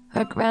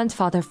 Our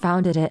grandfather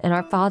founded it, and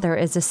our father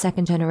is the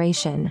second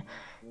generation.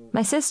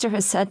 My sister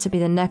is said to be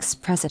the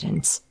next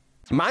president.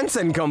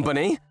 Manson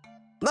Company?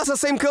 That's the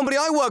same company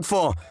I work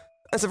for.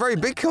 It's a very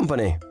big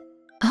company.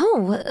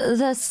 Oh,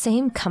 the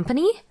same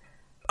company?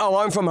 Oh,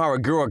 I'm from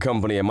Haragura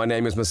Company, and my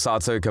name is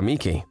Masato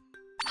Kamiki.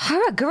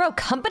 Haragura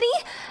Company?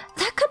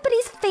 That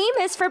company's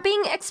famous for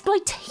being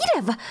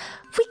exploitative.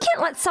 We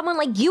can't let someone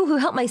like you who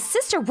helped my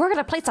sister work at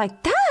a place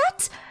like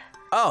that.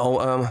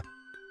 Oh,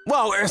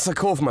 well, it's a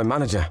call from my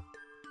manager.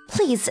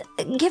 Please,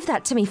 give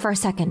that to me for a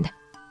second.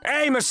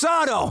 Hey,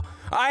 Masato!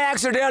 I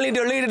accidentally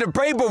deleted the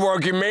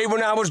paperwork you made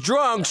when I was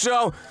drunk,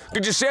 so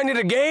could you send it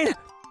again?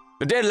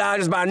 The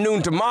deadline is by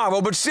noon tomorrow,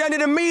 but send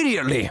it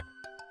immediately.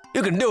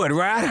 You can do it,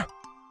 right?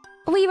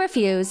 We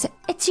refuse.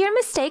 It's your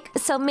mistake,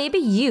 so maybe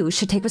you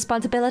should take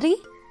responsibility.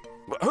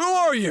 Who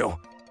are you?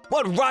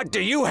 What right do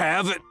you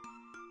have?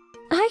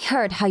 I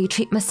heard how you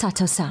treat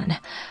Masato-san.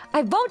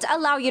 I won't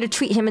allow you to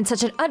treat him in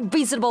such an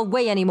unreasonable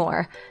way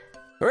anymore.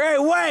 Hey,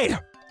 wait!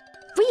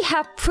 We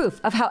have proof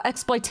of how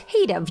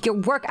exploitative your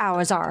work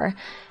hours are.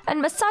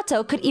 And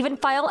Masato could even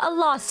file a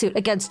lawsuit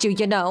against you,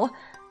 you know.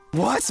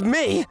 What?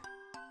 Me?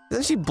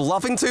 Isn't she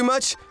bluffing too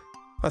much?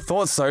 I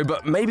thought so,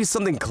 but maybe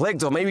something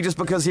clicked, or maybe just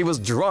because he was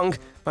drunk,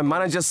 my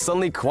manager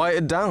suddenly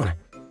quieted down.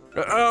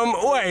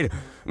 Wait.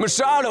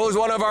 Masato is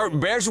one of our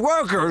best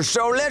workers,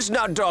 so let's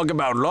not talk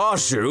about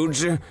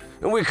lawsuits.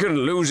 We couldn't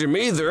lose him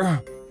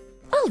either.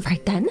 All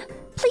right then.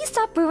 Please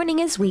stop ruining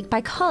his week by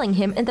calling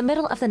him in the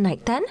middle of the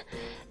night then.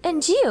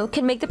 And you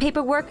can make the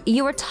paperwork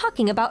you were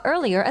talking about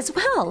earlier as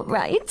well,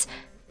 right?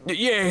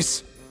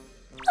 Yes.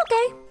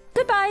 Okay,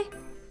 goodbye.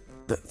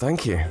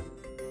 Thank you.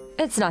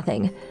 It's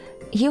nothing.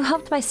 You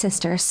helped my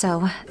sister,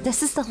 so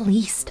this is the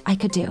least I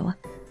could do.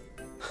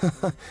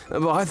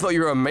 But I thought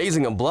you were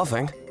amazing at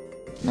bluffing.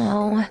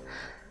 No.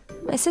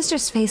 My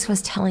sister's face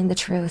was telling the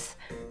truth.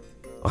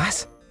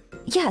 What?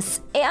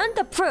 Yes, and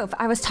the proof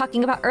I was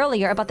talking about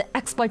earlier about the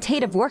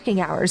exploitative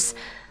working hours.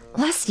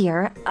 Last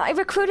year, I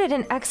recruited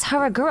an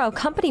ex-Haraguro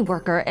company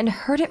worker and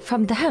heard it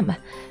from them.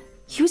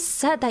 You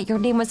said that your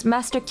name was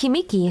Master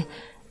Kimiki,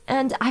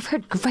 and I've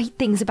heard great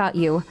things about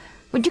you.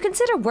 Would you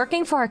consider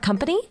working for our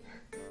company?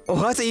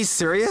 What? Are you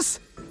serious?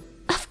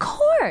 Of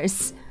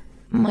course!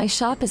 My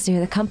shop is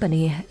near the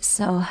company,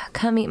 so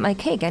come eat my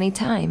cake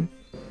anytime.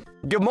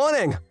 Good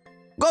morning!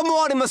 Good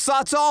morning,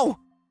 Masato!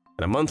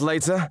 And a month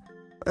later,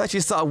 I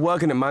actually started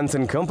working at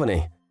Manton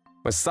Company.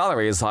 My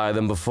salary is higher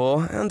than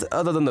before, and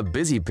other than the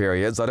busy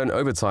periods, I don't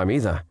overtime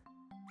either.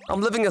 I'm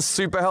living a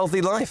super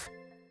healthy life.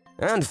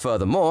 And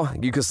furthermore,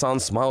 Yuka-san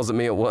smiles at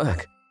me at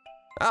work.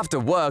 After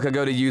work, I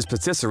go to Yu's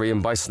patisserie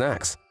and buy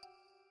snacks.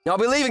 I'll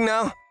be leaving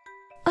now.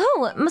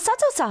 Oh,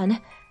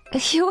 Masato-san,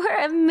 you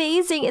were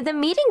amazing in the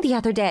meeting the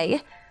other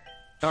day.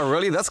 Oh,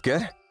 really? That's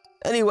good.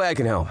 Any way I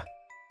can help.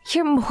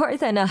 You're more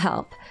than a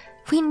help.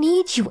 We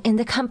need you in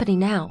the company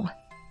now.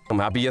 I'm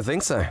happy you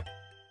think so.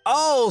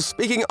 Oh,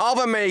 speaking of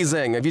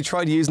amazing, have you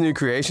tried Yu's new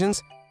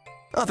creations?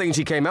 I think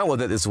she came out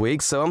with it this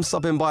week, so I'm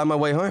stopping by on my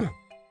way home.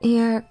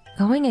 You're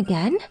going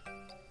again?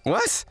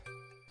 What?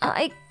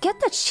 I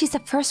get that she's the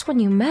first one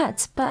you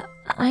met, but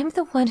I'm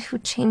the one who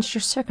changed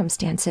your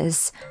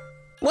circumstances.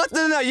 What?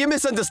 No, you're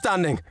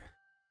misunderstanding.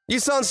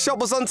 Yusan's shop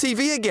was on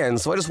TV again,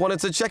 so I just wanted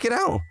to check it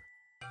out.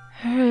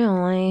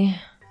 Really?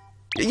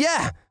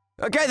 Yeah!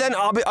 Okay then,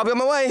 I'll be on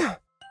my way.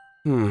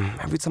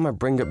 Every time I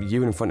bring up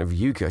you in front of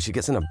Yuka, she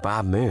gets in a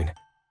bad mood.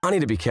 I need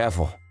to be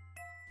careful.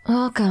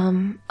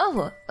 Welcome.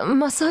 Oh,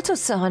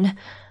 Masato-san.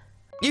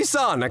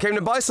 Yusan, I came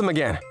to buy some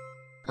again.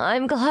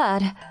 I'm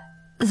glad.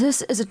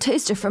 This is a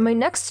taster for my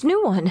next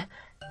new one.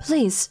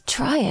 Please,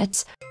 try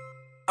it.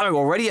 Oh,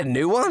 already a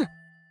new one?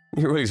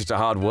 You're really such a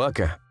hard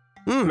worker.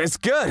 It's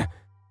good.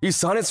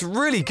 Yusan, it's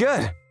really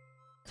good.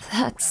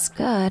 That's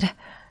good.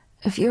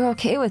 If you're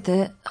okay with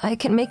it, I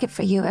can make it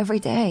for you every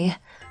day.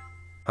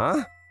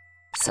 Huh?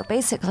 So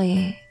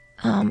basically,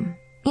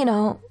 you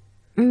know,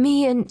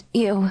 me and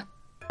you.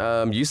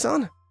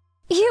 Yusan?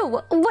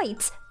 You,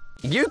 wait!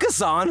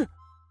 Yuka-san?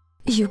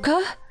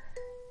 Yuka?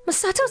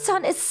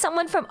 Masato-san is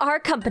someone from our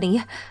company.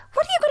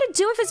 What are you gonna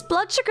do if his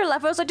blood sugar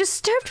levels are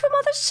disturbed from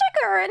all the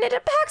sugar and it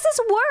impacts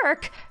his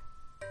work?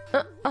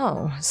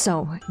 Oh,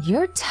 so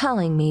you're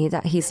telling me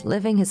that he's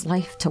living his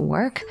life to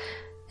work?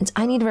 And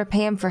I need to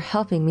repay him for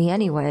helping me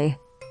anyway.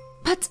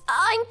 But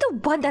I'm the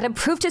one that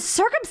improved his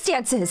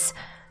circumstances!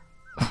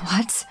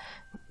 What?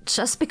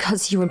 Just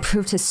because you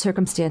improved his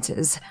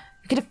circumstances,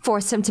 you're gonna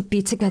force him to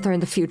be together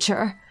in the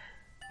future?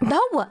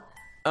 No!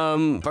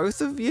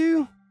 Both of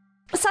you?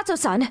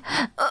 Sato-san,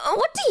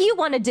 what do you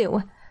want to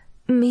do?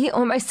 Me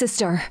or my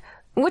sister?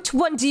 Which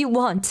one do you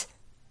want?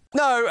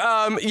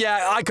 No,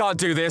 yeah, I can't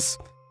do this.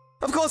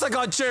 Of course I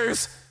can't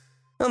choose.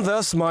 And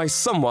thus my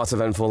somewhat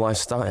eventful life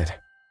started.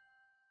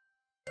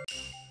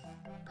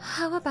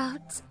 How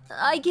about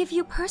I give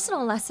you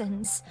personal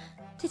lessons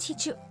to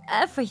teach you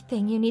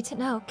everything you need to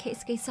know,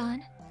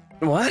 Keisuke-san?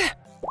 What?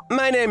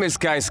 My name is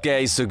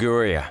Keisuke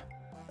Suguruya.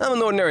 I'm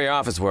an ordinary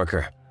office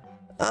worker.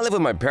 I live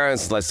with my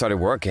parents until I started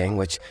working,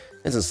 which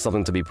isn't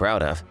something to be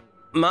proud of.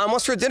 Mom,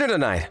 what's for dinner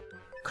tonight?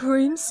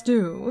 Cream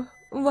stew.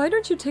 Why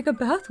don't you take a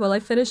bath while I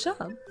finish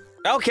up?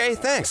 Okay,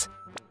 thanks.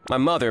 My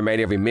mother made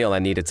every meal I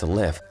needed to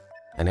live.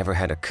 I never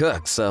had to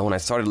cook, so when I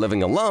started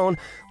living alone,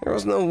 there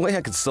was no way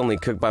I could suddenly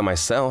cook by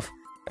myself.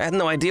 I had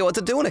no idea what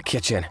to do in a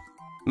kitchen.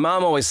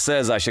 Mom always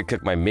says I should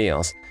cook my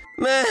meals.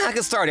 Meh, I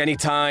can start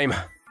anytime.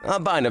 I'll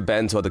buy a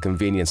bento at the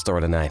convenience store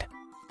tonight.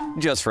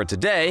 Just for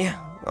today,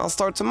 I'll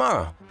start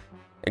tomorrow.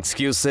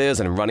 Excuses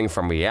and running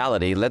from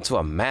reality led to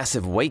a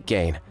massive weight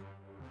gain.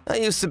 I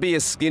used to be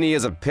as skinny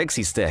as a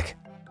pixie stick.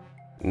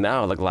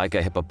 Now I look like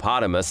a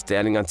hippopotamus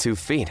standing on 2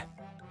 feet.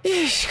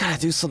 Eesh, gotta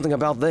do something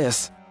about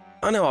this.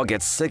 I know I'll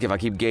get sick if I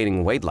keep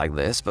gaining weight like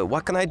this, but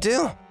what can I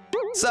do?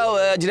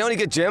 So, do you know any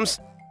good gyms?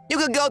 You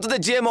could go to the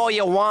gym all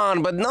you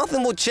want, but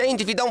nothing will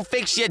change if you don't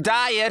fix your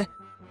diet.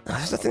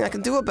 There's nothing I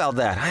can do about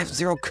that. I have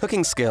 0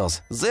 cooking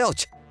skills.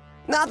 Zilch.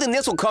 Nothing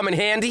this will come in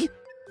handy.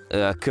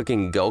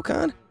 Cooking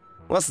Gokon?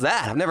 What's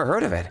that? I've never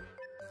heard of it.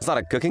 It's not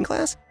a cooking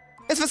class?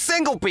 It's for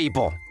single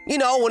people. You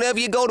know, whenever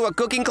you go to a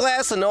cooking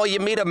class and all you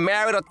meet are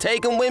married or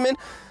taken women,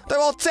 they're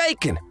all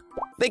taken.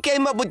 They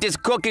came up with this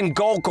cooking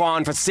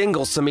Gokon for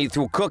singles to meet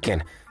through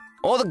cooking.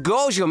 All the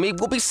girls you'll meet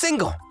will be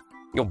single.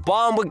 You'll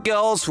bond with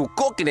girls through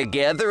cooking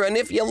together, and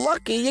if you're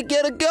lucky, you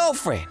get a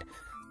girlfriend.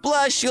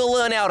 Plus, you'll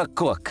learn how to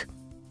cook.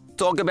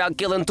 Talk about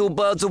killing 2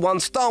 birds with 1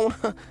 stone.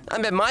 I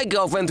met my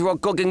girlfriend through a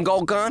cooking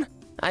Gokon.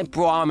 I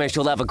promise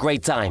you'll have a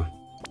great time.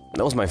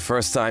 That was my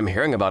first time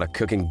hearing about a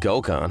cooking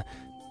Gokon.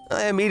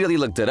 I immediately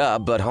looked it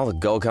up, but all the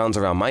Gokons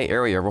around my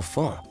area were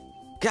full.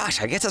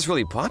 Gosh, I guess that's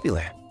really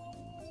popular.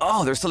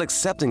 Oh, they're still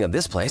accepting of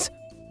this place.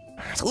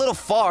 It's a little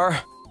far.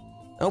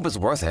 I hope it's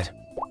worth it.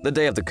 The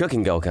day of the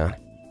cooking Gokon.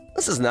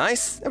 This is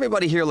nice.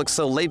 Everybody here looks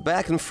so laid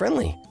back and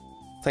friendly.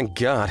 Thank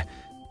God.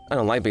 I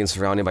don't like being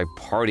surrounded by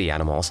party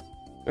animals.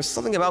 There's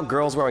something about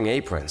girls wearing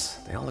aprons.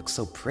 They all look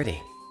so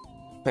pretty.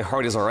 My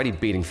heart is already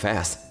beating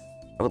fast.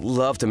 I would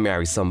love to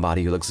marry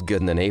somebody who looks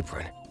good in an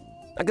apron.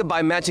 I could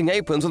buy matching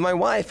aprons with my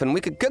wife and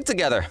we could cook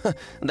together.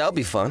 That would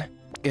be fun.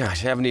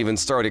 Gosh, I haven't even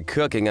started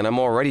cooking and I'm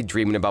already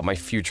dreaming about my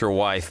future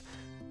wife.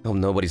 I hope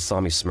nobody saw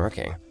me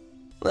smirking.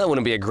 That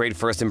wouldn't be a great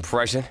first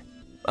impression.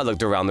 I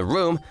looked around the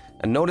room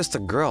and noticed a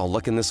girl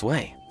looking this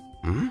way.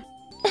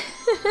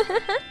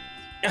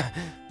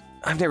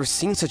 I've never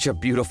seen such a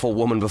beautiful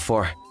woman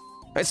before.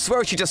 I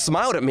swear she just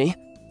smiled at me.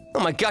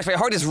 Oh my gosh, my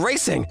heart is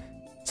racing.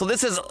 So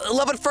this is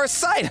love at first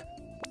sight.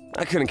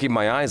 I couldn't keep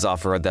my eyes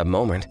off her at that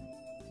moment.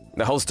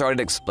 The host started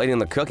explaining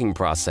the cooking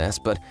process,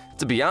 but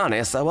to be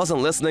honest, I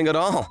wasn't listening at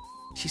all.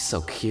 She's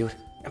so cute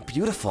and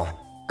beautiful.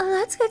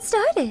 Let's get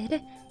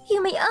started.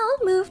 You may all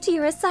move to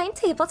your assigned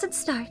tables and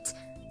start.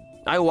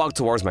 I walked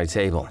towards my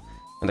table,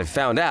 and I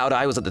found out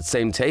I was at the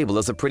same table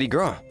as a pretty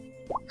girl.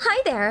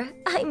 Hi there,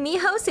 I'm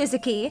Miho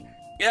Suzuki.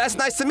 Yeah, it's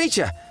nice to meet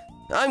you.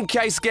 I'm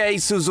Keisuke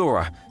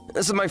Suzura.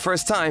 This is my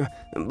first time,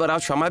 but I'll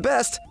try my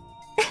best.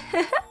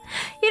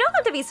 You don't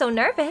have to be so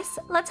nervous.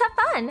 Let's have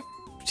fun.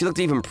 She looked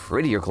even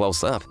prettier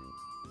close up.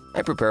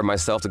 I prepared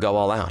myself to go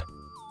all out.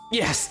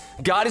 Yes,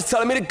 God is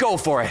telling me to go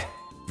for it.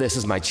 This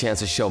is my chance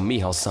to show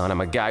Miho-san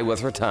I'm a guy with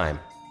her time.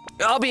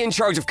 I'll be in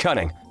charge of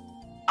cutting.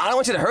 I don't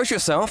want you to hurt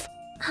yourself.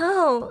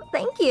 Oh,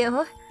 thank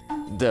you.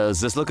 Does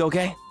this look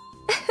okay?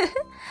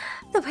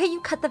 The way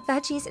you cut the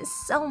veggies is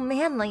so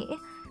manly.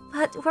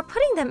 But we're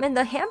putting them in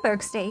the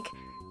Hamburg steak.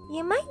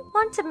 You might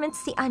want to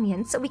mince the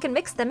onions so we can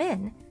mix them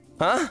in.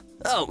 Huh?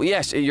 Oh,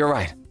 yes, you're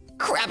right.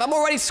 Crap, I'm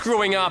already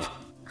screwing up!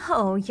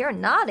 Oh, you're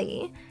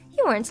naughty.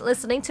 You weren't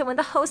listening to when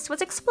the host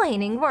was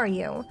explaining, were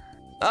you?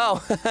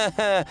 Oh,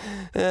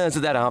 is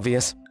it that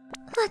obvious?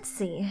 Let's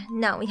see.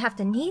 Now we have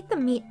to knead the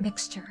meat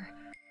mixture.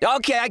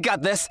 Okay, I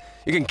got this.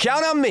 You can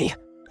count on me.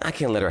 I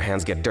can't let her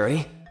hands get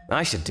dirty.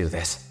 I should do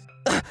this.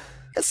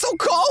 It's so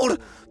cold!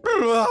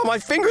 My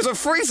fingers are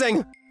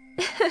freezing!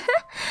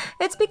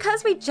 It's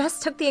because we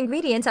just took the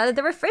ingredients out of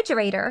the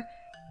refrigerator.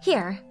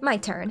 Here, my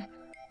turn.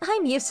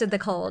 I'm used to the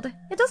cold.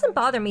 It doesn't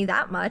bother me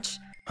that much.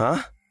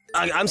 Huh?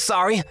 I'm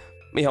sorry.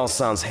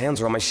 Miho-san's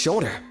hands are on my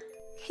shoulder.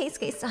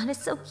 Keisuke-san is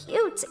so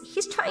cute.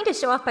 He's trying to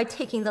show off by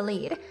taking the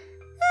lead.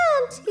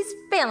 And he's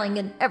failing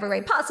in every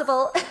way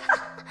possible.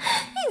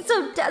 He's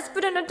so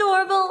desperate and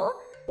adorable.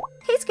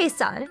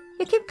 Keisuke-san,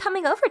 you keep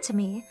coming over to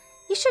me.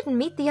 You shouldn't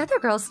meet the other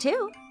girls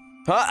too.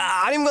 Huh?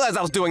 I didn't realize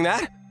I was doing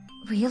that.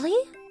 Really?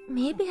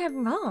 Maybe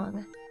I'm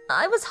wrong.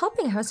 I was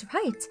hoping I was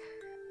right.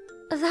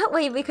 That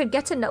way we could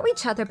get to know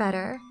each other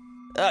better.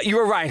 You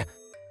were right.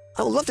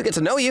 I would love to get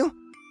to know you.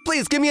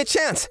 Please, give me a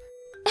chance.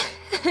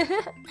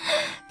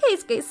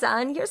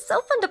 Keisuke-san, you're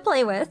so fun to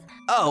play with.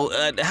 Oh,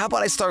 how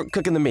about I start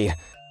cooking the meat?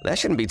 That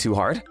shouldn't be too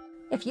hard.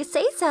 If you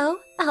say so,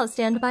 I'll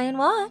stand by and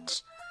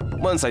watch.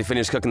 Once I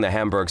finished cooking the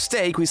Hamburg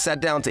steak, we sat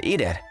down to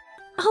eat it.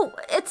 Oh,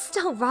 it's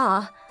still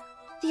raw.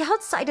 The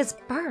outside is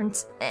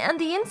burnt, and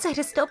the inside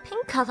is still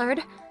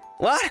pink-colored.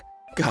 What?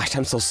 Gosh,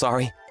 I'm so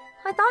sorry.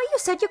 I thought you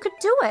said you could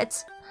do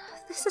it.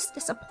 This is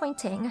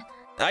disappointing.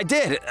 I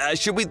did.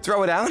 Should we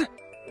throw it out?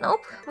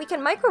 Nope, we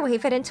can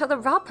microwave it until the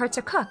raw parts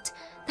are cooked.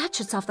 That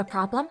should solve the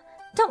problem.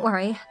 Don't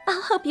worry,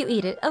 I'll help you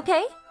eat it,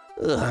 okay?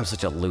 Ugh, I'm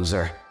such a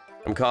loser.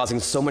 I'm causing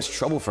so much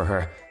trouble for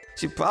her.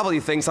 She probably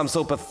thinks I'm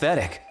so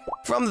pathetic.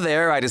 From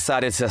there, I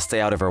decided to stay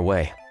out of her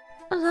way.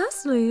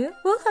 Lastly,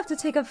 we'll have to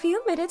take a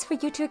few minutes for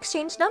you to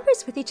exchange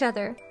numbers with each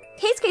other.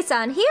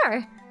 Keisuke-san,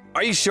 here!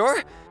 Are you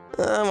sure?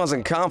 I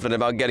wasn't confident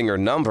about getting her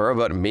number,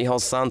 but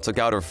Miho-san took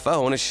out her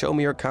phone to show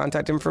me her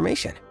contact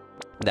information.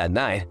 That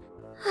night...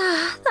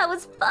 That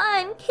was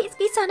fun!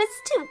 Keisuke-san is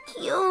too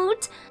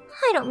cute!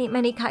 I don't meet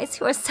many guys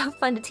who are so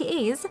fun to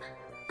tease.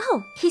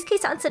 Oh,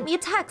 Keisuke-san sent me a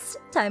text.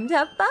 Time to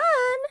have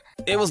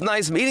fun! It was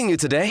nice meeting you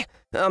today.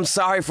 I'm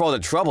sorry for all the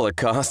trouble it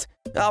caused.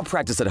 I'll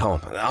practice at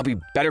home. I'll be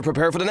better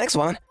prepared for the next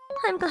one.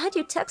 I'm glad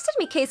you texted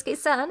me,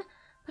 Keisuke-san,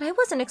 but I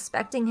wasn't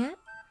expecting it.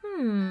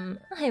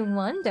 I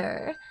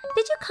wonder.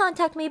 Did you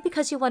contact me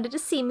because you wanted to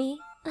see me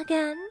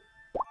again?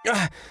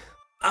 I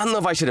don't know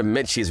if I should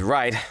admit she's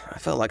right. I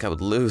felt like I would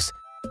lose.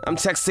 I'm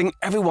texting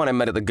everyone I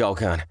met at the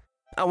Gokon.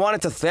 I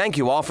wanted to thank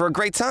you all for a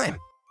great time.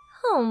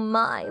 Oh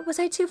my, was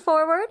I too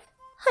forward?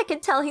 I can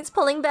tell he's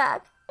pulling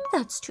back.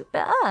 That's too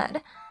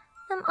bad.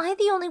 Am I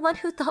the only one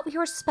who thought we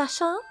were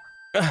special?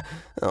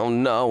 Oh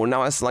no,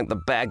 now I sound like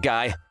the bad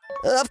guy.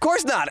 Of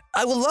course not.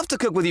 I would love to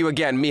cook with you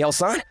again,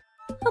 Miho-san.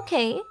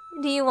 Okay,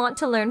 do you want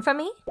to learn from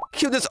me?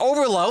 Cuteness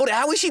overload?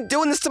 How is she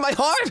doing this to my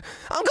heart?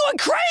 I'm going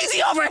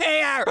crazy over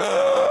here!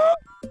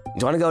 Do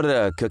you want to go to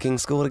the cooking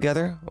school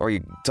together? Or are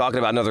you talking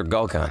about another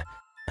Gokon?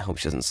 I hope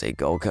she doesn't say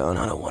Gokon.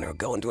 I don't want her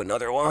going to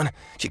another one.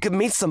 She could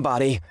meet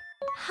somebody.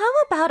 How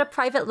about a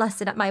private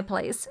lesson at my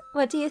place?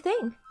 What do you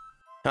think?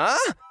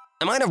 Huh?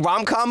 Am I in a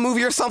RomCom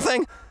movie or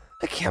something?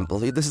 I can't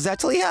believe this is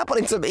actually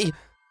happening to me.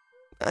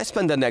 I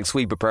spent the next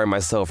week preparing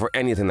myself for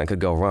anything that could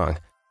go wrong.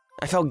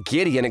 I felt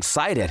giddy and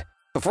excited.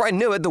 Before I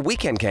knew it, the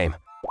weekend came.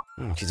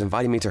 She's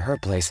inviting me to her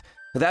place.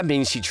 That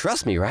means she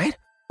trusts me, right?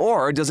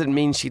 Or does it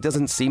mean she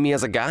doesn't see me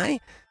as a guy?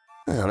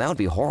 That would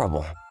be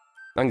horrible.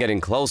 I'm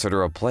getting closer to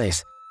her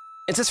place.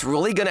 Is this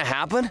really gonna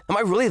happen? Am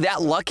I really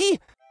that lucky?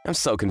 I'm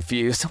so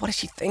confused. What is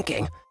she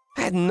thinking?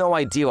 I had no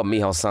idea what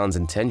Miho-san's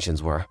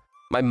intentions were.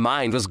 My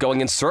mind was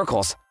going in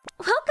circles.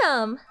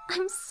 Welcome!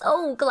 I'm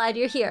so glad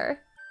you're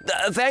here.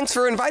 Thanks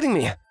for inviting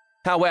me.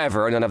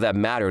 However, none of that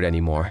mattered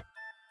anymore.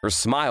 Her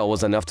smile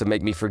was enough to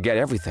make me forget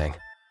everything.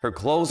 Her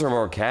clothes are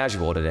more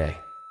casual today.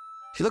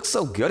 She looks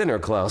so good in her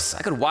clothes.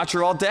 I could watch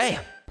her all day.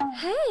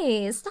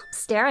 Hey, stop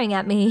staring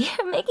at me.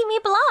 You're making me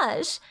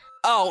blush.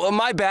 Oh,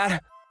 my bad.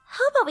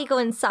 How about we go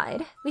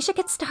inside? We should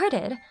get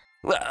started.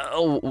 What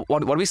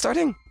are we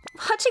starting?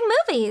 Watching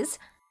movies.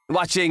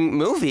 Watching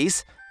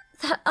movies?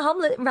 That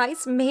omelet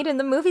rice made in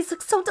the movies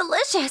looks so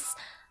delicious.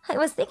 I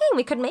was thinking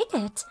we could make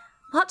it.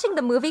 Watching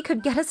the movie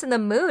could get us in the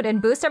mood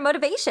and boost our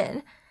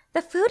motivation.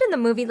 The food in the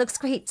movie looks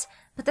great,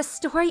 but the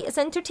story is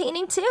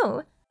entertaining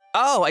too.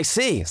 Oh, I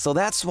see. So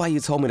that's why you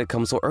told me to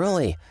come so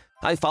early.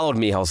 I followed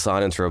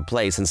Miho-san into her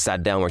place and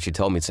sat down where she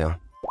told me to.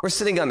 We're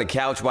sitting on the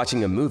couch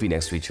watching a movie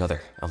next to each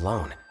other,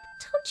 alone.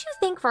 Don't you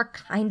think we're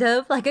kind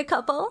of like a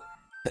couple?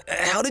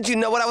 How did you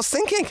know what I was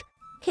thinking?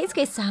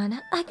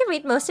 Keisuke-san, I can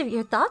read most of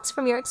your thoughts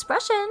from your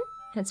expression.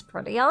 It's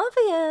pretty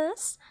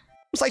obvious.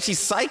 It's like she's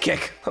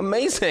psychic.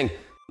 Amazing.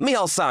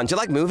 Miho-san, do you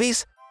like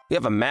movies? You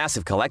have a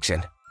massive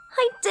collection.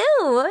 I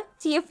do.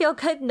 Do you feel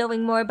good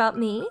knowing more about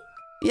me?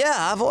 Yeah,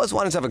 I've always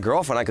wanted to have a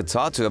girlfriend I could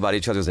talk to about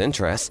each other's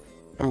interests.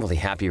 I'm really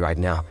happy right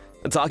now.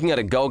 Talking at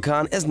a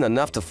Go-Con isn't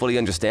enough to fully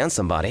understand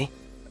somebody.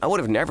 I would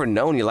have never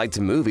known you liked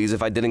movies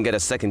if I didn't get a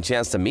second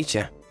chance to meet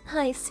you.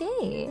 I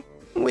see.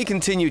 We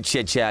continued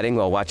chit-chatting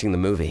while watching the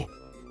movie.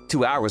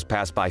 2 hours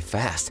passed by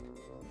fast.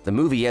 The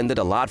movie ended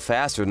a lot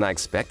faster than I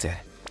expected.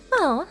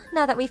 Well,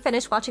 now that we've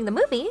finished watching the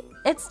movie,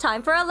 it's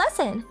time for a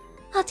lesson.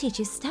 I'll teach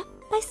you step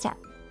by step.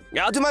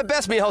 I'll do my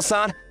best,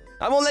 Miho-san.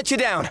 I won't let you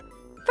down.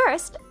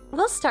 First,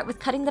 we'll start with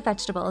cutting the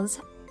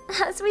vegetables,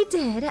 as we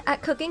did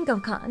at Cooking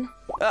Go-Con.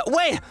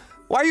 Wait!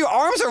 Why are your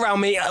arms around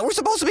me? We're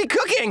supposed to be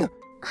cooking!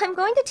 I'm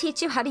going to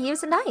teach you how to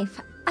use a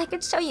knife. I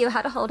could show you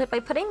how to hold it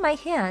by putting my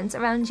hands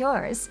around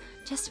yours.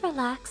 Just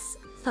relax,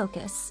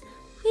 focus.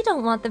 We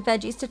don't want the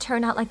veggies to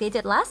turn out like they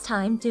did last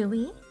time, do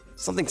we?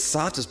 Something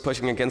soft is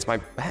pushing against my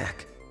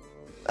back.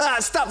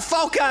 Stop!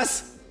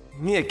 Focus!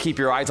 You need to keep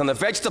your eyes on the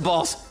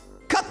vegetables.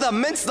 Cut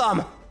them, mince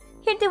them!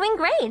 You're doing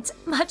great.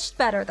 Much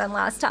better than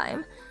last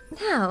time.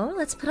 Now,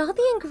 let's put all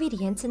the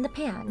ingredients in the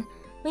pan.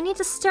 We need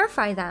to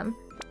stir-fry them.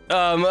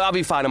 I'll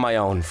be fine on my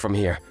own from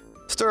here.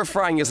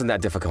 Stir-frying isn't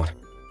that difficult.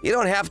 You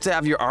don't have to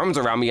have your arms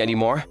around me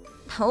anymore.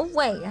 Oh,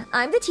 wait.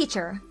 I'm the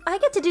teacher. I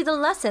get to do the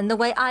lesson the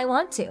way I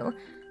want to.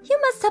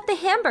 You messed up the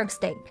Hamburg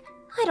steak.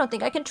 I don't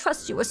think I can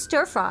trust you with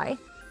stir-fry.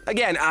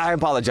 Again, I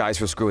apologize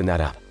for screwing that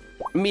up.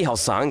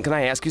 Miho-san, can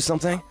I ask you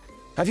something?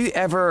 Have you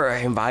ever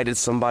invited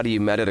somebody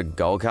you met at a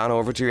Go-Con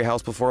over to your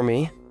house before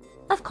me?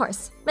 Of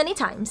course. Many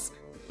times.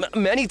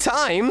 Many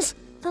times?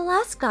 The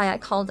last guy I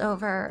called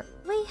over,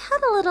 we had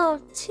a little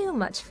too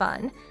much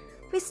fun.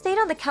 We stayed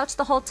on the couch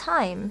the whole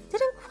time,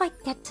 didn't quite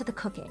get to the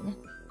cooking.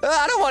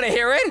 I don't want to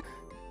hear it!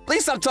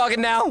 Please stop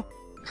talking now!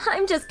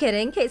 I'm just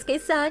kidding,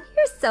 Keisuke-san.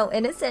 You're so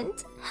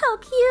innocent. How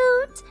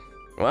cute!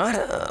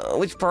 What?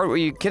 Which part were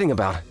you kidding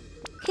about?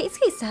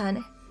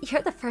 Keisuke-san,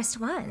 you're the first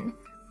one.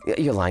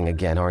 You're lying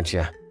again, aren't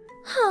you?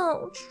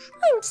 Ouch.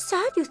 I'm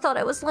sad you thought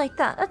I was like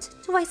that.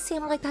 Do I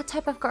seem like that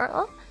type of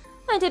girl?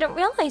 I didn't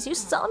realize you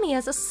saw me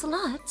as a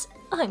slut.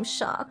 I'm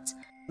shocked.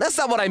 That's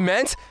not what I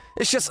meant!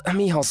 It's just,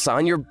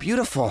 Miho-san, you're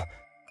beautiful.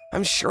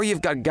 I'm sure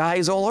you've got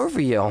guys all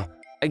over you.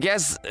 I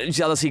guess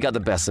jealousy got the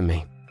best of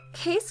me.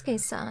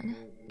 Keisuke-san,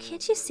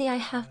 can't you see I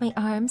have my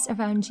arms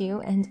around you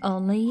and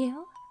only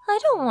you? I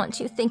don't want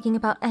you thinking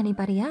about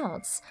anybody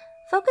else.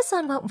 Focus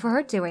on what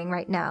we're doing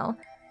right now,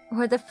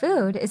 or the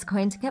food is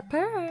going to get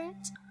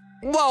burnt.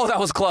 Whoa, that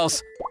was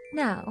close!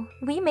 Now,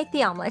 we make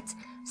the omelet.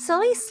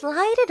 Slowly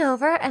slide it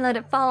over and let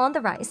it fall on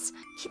the rice.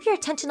 Keep your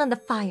attention on the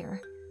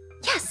fire.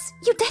 Yes,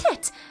 you did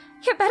it!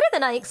 You're better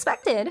than I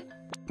expected.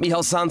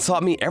 Miho-san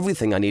taught me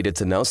everything I needed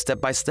to know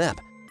step by step.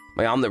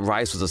 My omelet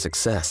rice was a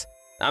success.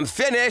 I'm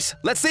finished!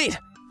 Let's eat!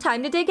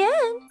 Time to dig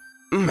in.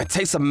 It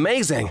tastes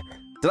amazing!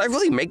 Did I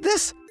really make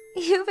this?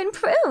 You've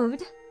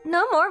improved.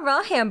 No more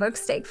raw Hamburg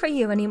steak for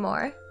you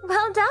anymore.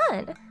 Well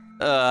done.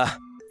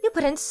 You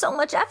put in so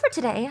much effort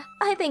today.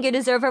 I think you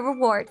deserve a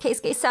reward,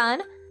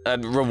 Keisuke-san. A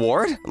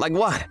reward? Like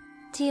what?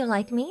 Do you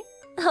like me?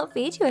 I'll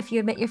feed you if you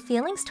admit your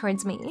feelings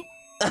towards me.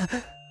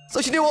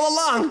 So she knew all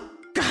along!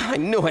 I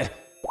knew it!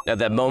 At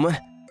that moment,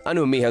 I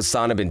knew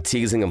Miho-san had been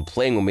teasing and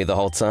playing with me the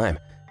whole time.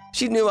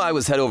 She knew I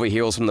was head over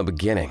heels from the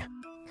beginning.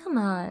 Come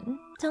on,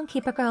 don't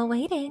keep a girl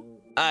waiting.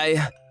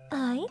 I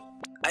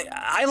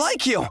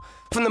like you!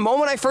 From the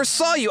moment I first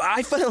saw you,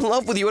 I fell in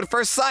love with you at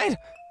first sight!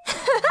 I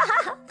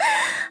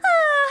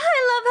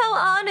love how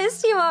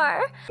honest you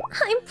are.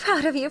 I'm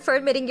proud of you for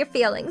admitting your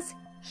feelings.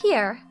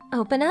 Here,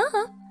 open up.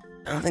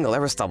 I don't think I'll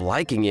ever stop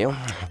liking you.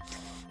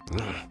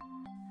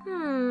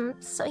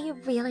 So you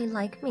really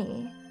like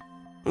me?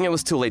 It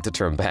was too late to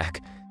turn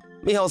back.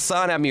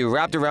 Miho-san had me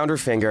wrapped around her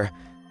finger.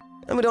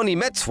 And we'd only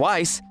met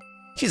twice.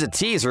 She's a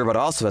teaser, but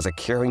also has a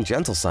caring,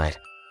 gentle side.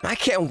 I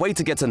can't wait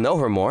to get to know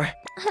her more.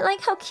 I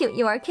like how cute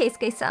you are,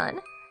 Keisuke-san.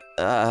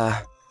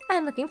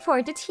 I'm looking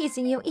forward to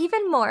teasing you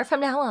even more from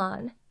now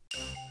on.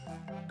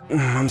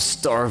 I'm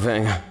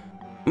starving.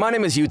 My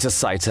name is Yuta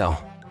Saito.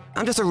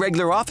 I'm just a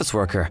regular office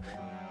worker.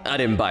 I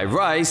didn't buy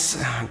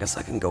rice. I guess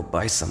I can go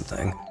buy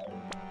something.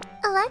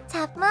 Let's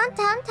have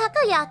Montan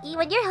takoyaki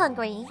when you're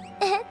hungry.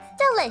 It's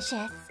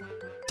delicious.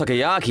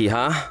 Takoyaki,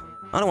 huh?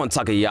 I don't want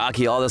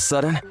takoyaki all of a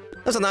sudden.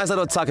 There's a nice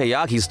little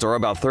takoyaki store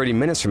about 30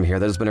 minutes from here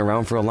that has been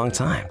around for a long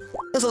time.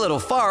 It's a little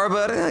far,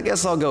 but I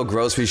guess I'll go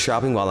grocery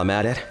shopping while I'm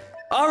at it.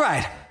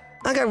 Alright,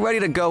 I got ready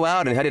to go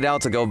out and headed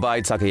out to go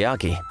buy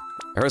takoyaki.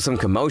 I heard some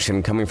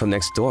commotion coming from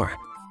next door.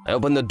 I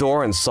opened the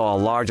door and saw a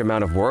large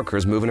amount of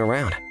workers moving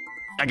around.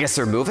 I guess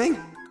they're moving?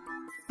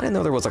 I didn't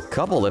know there was a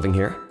couple living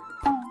here.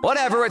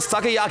 Whatever, it's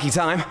takoyaki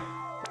time.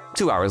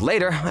 2 hours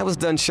later, I was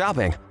done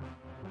shopping.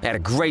 I had a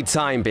great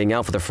time being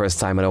out for the first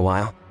time in a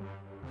while.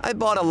 I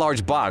bought a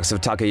large box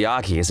of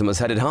takoyakis and was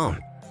headed home.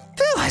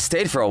 Phew, I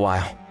stayed for a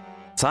while.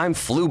 Time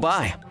flew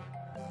by.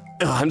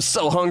 Ugh, I'm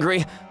so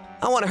hungry.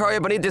 I want to hurry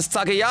up and eat this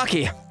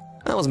takoyaki.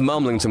 I was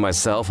mumbling to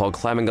myself while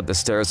climbing up the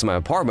stairs to my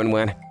apartment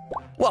when…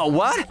 Whoa,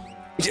 what?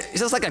 You're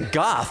just like a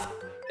goth.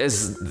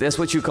 Is this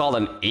what you call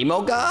an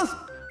emo goth?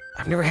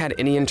 I've never had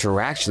any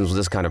interactions with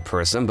this kind of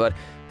person, but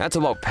I had to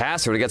walk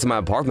past her to get to my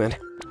apartment.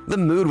 The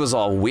mood was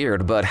all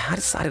weird, but I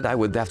decided I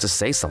would have to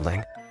say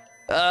something.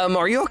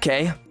 Are you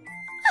okay?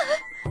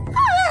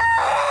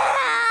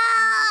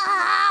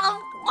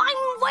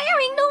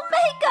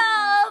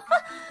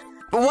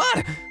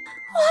 God!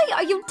 Why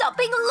are you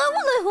dumping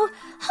Lulu?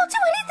 I'll do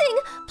anything.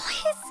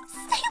 Please,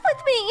 stay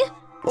with me.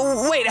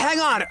 Oh, wait, hang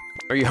on!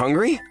 Are you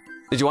hungry?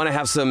 Did you want to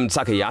have some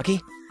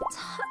takoyaki?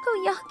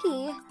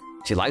 Takoyaki.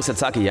 She likes a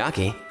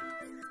takoyaki.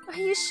 Are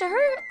you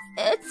sure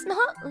it's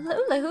not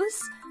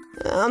Lulu's?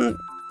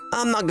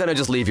 I'm not gonna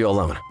just leave you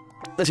alone.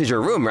 This is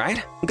your room,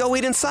 right? Go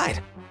eat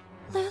inside.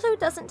 Lulu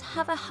doesn't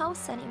have a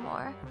house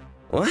anymore.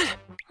 What?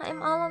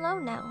 I'm all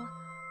alone now.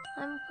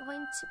 I'm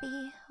going to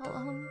be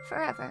alone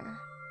forever.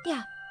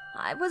 Yeah,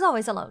 I was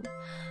always alone.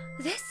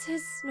 This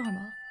is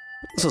normal.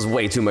 This was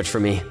way too much for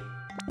me.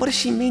 What does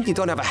she mean you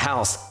don't have a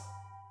house?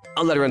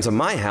 I'll let her into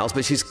my house,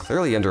 but she's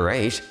clearly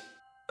underage.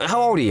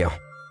 How old are you?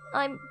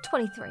 I'm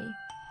 23.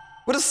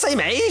 We're the same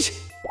age?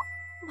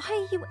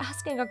 Why are you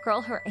asking a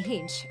girl her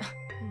age?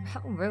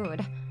 How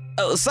rude.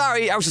 Oh,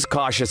 sorry, I was just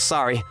cautious,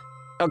 sorry.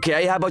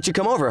 Okay, how about you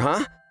come over,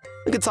 huh?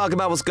 We can talk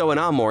about what's going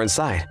on more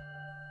inside.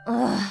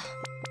 Ugh.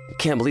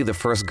 Can't believe the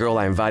first girl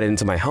I invited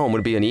into my home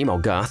would be an emo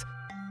goth.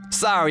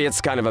 Sorry,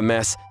 it's kind of a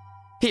mess.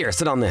 Here,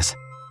 sit on this.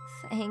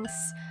 Thanks.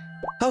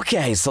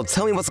 Okay, so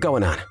tell me what's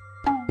going on.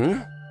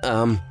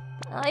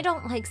 I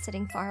don't like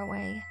sitting far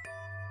away.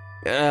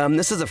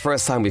 This is the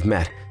first time we've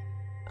met.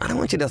 I don't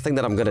want you to think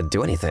that I'm gonna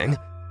do anything.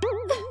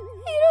 You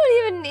don't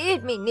even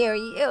need me near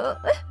you.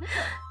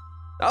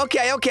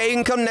 Okay, you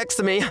can come next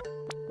to me. Yay!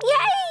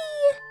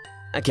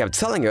 I kept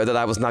telling her that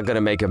I was not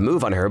gonna make a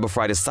move on her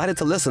before I decided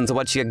to listen to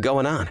what she had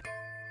going on.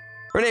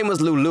 Her name was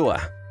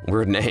Lulua.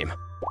 Weird name.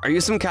 Are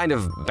you some kind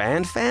of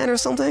band fan or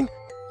something?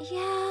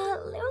 Yeah,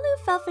 Lulu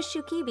fell for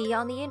Shukibi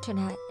on the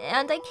internet,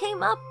 and I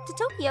came up to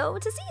Tokyo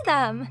to see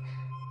them.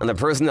 And the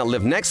person that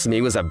lived next to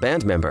me was a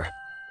band member.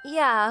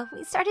 Yeah,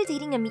 we started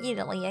dating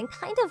immediately and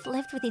kind of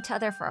lived with each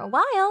other for a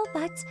while,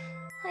 but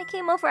I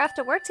came over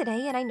after work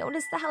today and I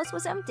noticed the house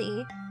was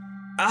empty.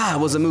 Ah, it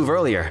was a move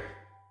earlier.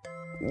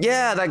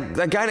 Yeah,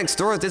 that guy next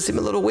door did seem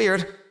a little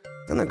weird.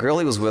 And the girl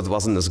he was with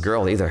wasn't this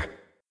girl either.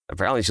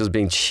 Apparently she was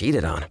being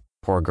cheated on.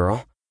 Poor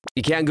girl.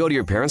 You can't go to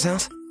your parents'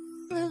 house?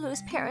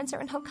 Lulu's parents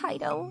are in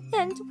Hokkaido,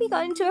 and we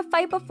got into a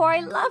fight before I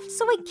left,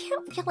 so I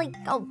can't really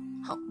go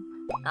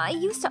home. I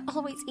used to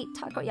always eat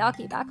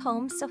takoyaki back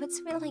home, so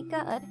it's really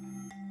good.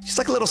 She's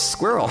like a little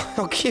squirrel.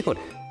 How cute.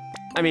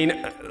 I mean,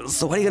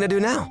 so what are you gonna do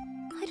now?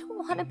 I don't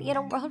want to be in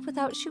a world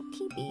without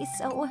Shukibi,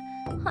 so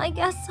I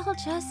guess I'll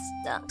just...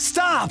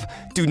 Stop!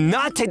 Do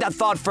not take that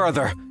thought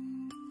further.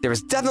 There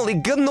is definitely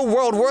good in the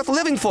world worth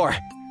living for.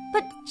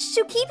 But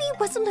Shukibi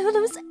was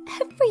Lulu's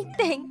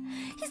everything.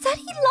 He said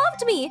he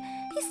loved me.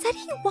 He said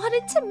he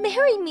wanted to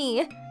marry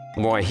me.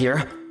 The more I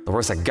hear, the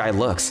worse that guy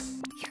looks.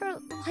 You're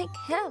like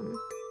him.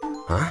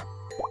 Huh?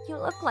 You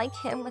look like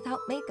him without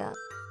makeup.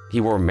 He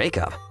wore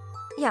makeup.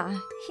 Yeah,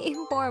 he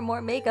wore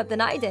more makeup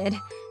than I did.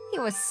 He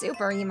was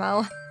super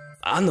emo.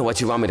 I don't know what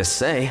you want me to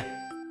say.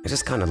 I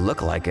just kind of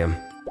look like him.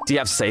 Do you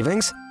have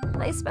savings?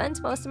 I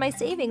spent most of my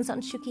savings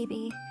on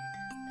Shukibi.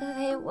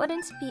 They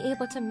wouldn't be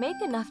able to make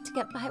enough to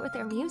get by with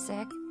their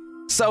music.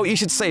 So you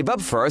should save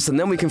up first and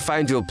then we can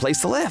find you a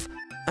place to live.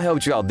 I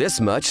helped you out this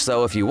much,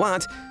 so if you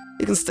want,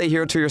 you can stay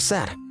here till you're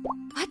set.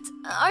 What?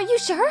 Are you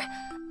sure?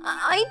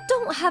 I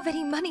don't have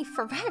any money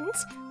for rent.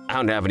 I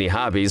don't have any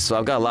hobbies, so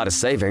I've got a lot of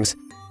savings.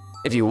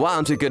 If you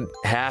want, we could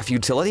half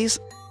utilities.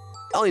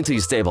 Only until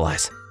you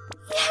stabilize.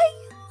 Yay!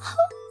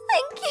 Oh,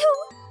 thank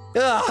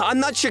you! I'm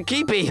not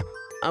Shakipi!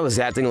 I was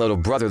acting a little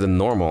brother than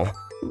normal,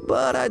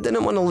 but I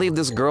didn't want to leave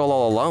this girl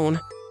all alone.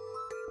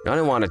 I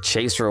didn't want to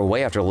chase her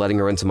away after letting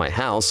her into my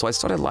house, so I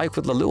started life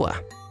with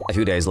Lulua. A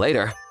few days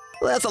later,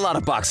 that's a lot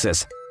of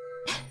boxes.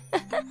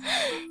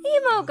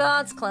 Emo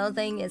God's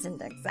clothing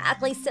isn't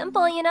exactly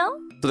simple, you know?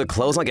 Do the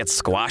clothes not get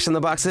squashed in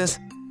the boxes?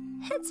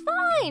 It's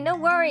fine, no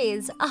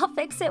worries. I'll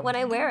fix it when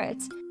I wear it.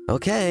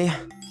 Okay.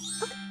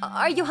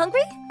 Are you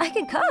hungry? I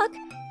can cook.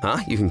 Huh?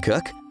 You can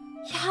cook?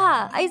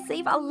 Yeah, I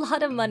save a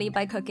lot of money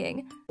by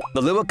cooking.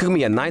 Lulua cooked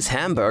me a nice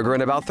hamburger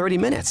in about 30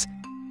 minutes.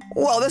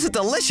 Whoa, this is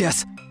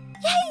delicious!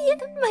 Yay!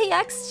 My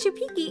ex,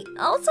 Shupiki,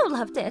 also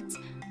loved it.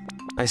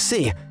 I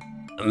see.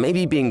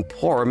 Maybe being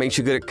poor makes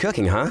you good at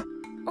cooking, huh?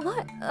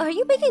 What? Are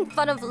you making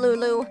fun of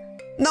Lulu?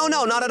 No,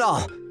 not at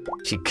all.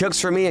 She cooks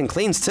for me and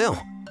cleans too.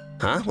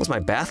 Huh? Was my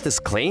bath this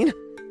clean?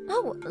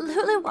 Oh,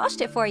 Lulu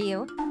washed it for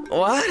you.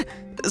 What?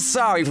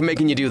 Sorry for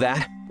making you do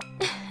that.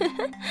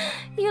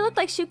 You look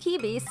like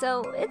Shukibi,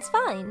 so it's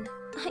fine.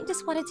 I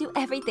just want to do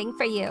everything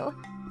for you.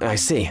 I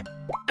see.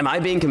 Am I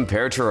being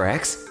compared to her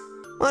ex?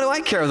 Why do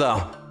I care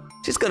though?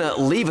 She's gonna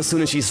leave as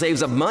soon as she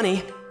saves up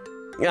money.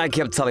 I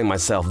kept telling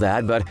myself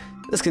that, but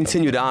this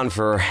continued on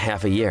for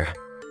half a year.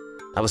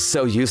 I was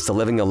so used to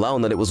living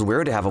alone that it was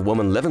weird to have a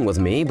woman living with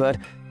me, but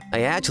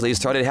I actually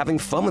started having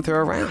fun with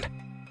her around.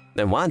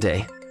 Then one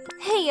day...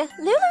 Hey,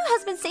 Lulu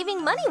has been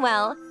saving money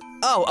well.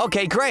 Oh,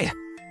 okay, great.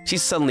 She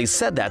suddenly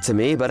said that to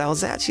me, but I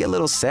was actually a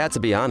little sad to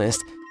be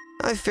honest.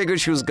 I figured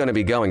she was gonna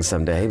be going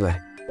someday, but...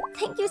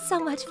 Thank you so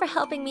much for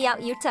helping me out,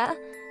 Yuta.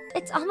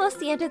 It's almost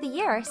the end of the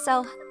year,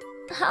 so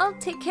I'll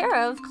take care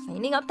of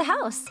cleaning up the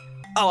house.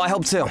 Oh, I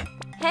hope too.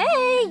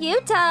 Hey,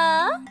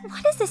 Yuta!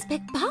 What is this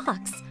big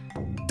box?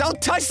 Don't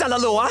touch that,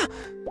 Lulua!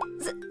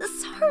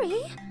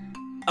 Sorry.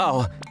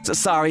 Oh,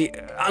 sorry.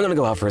 I'm gonna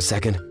go out for a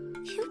second.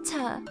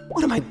 Yuta.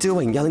 What am I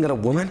doing, yelling at a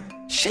woman?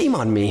 Shame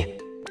on me.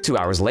 2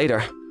 hours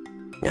later.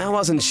 I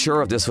wasn't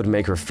sure if this would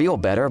make her feel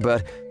better,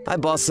 but I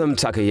bought some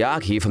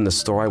takoyaki from the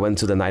store I went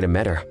to the night I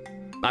met her.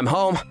 I'm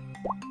home.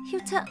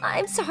 Yuta,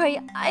 I'm sorry.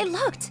 I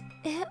looked.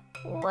 It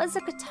was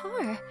a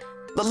guitar.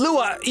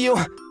 Lua, you...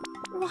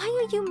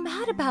 Why are you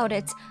mad about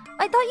it?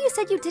 I thought you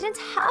said you didn't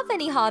have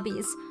any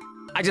hobbies.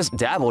 I just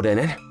dabbled in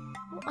it.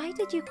 Why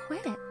did you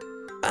quit?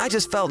 I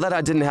just felt that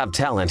I didn't have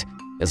talent,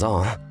 is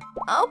all.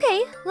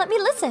 Okay, let me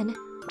listen.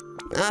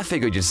 I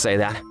figured you'd say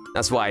that.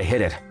 That's why I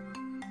hid it.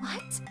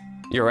 What?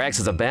 Your ex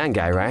is a band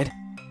guy, right?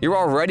 You're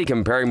already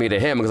comparing me to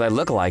him because I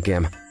look like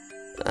him.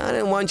 I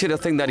didn't want you to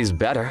think that he's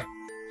better.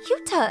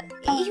 Yuta,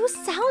 you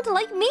sound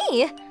like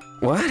me.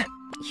 What?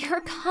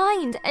 You're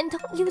kind and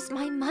don't use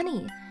my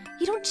money.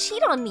 You don't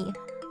cheat on me.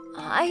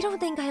 I don't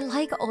think I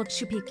like old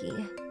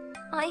Shupiki.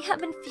 I have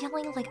been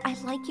feeling like I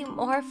like you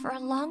more for a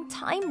long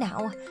time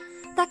now.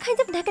 That kind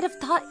of negative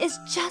thought is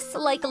just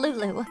like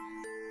Lulu.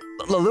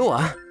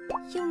 Lua?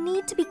 You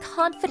need to be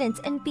confident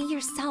and be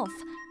yourself.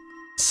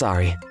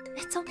 Sorry.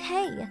 It's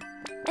okay.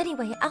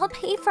 Anyway, I'll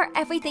pay for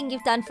everything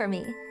you've done for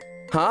me.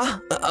 Huh?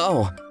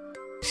 Oh.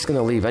 She's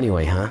gonna leave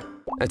anyway, huh?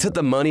 I took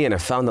the money and I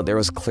found that there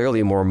was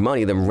clearly more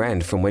money than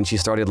rent from when she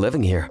started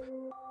living here.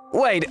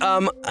 Wait,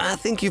 I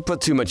think you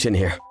put too much in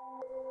here.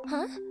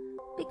 Huh?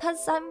 Because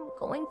I'm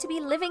going to be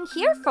living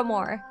here for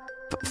more.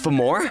 For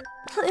more?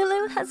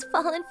 Lulu has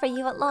fallen for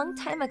you a long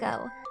time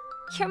ago.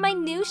 You're my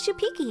new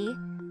Shupiki.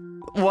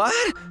 What?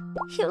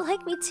 You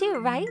like me too,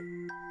 right?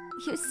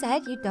 You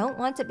said you don't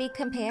want to be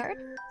compared?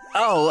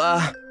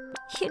 Oh,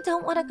 You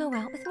don't want to go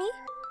out with me?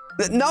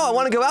 no, I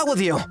want to go out with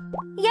you.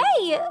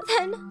 Yay!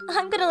 Then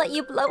I'm gonna let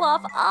you blow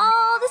off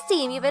all the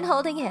steam you've been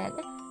holding in.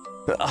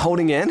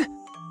 Holding in?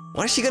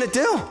 What is she gonna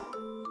do?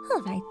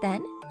 Alright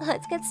then,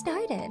 let's get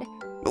started.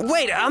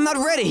 Wait, I'm not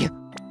ready.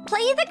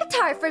 Play the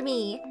guitar for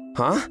me!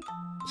 Huh?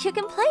 You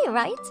can play,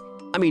 right?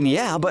 I mean,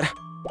 yeah, but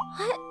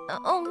What?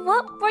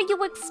 What were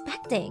you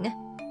expecting?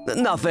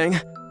 nothing.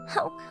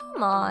 Oh,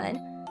 come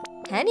on.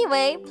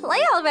 Anyway, play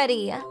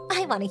already.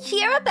 I want to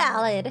hear a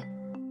ballad.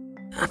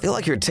 I feel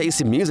like your taste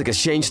in music has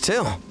changed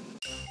too.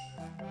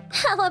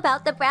 How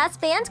about the brass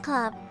band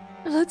club?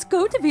 Let's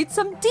go defeat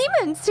some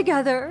demons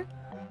together.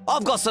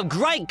 I've got some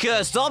great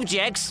cursed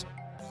objects.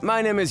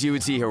 My name is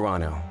Yuichi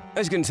Hirano.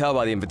 As you can tell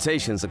by the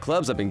invitations to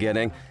clubs I've been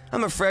getting,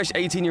 I'm a fresh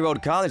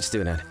 18-year-old college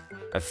student.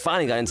 I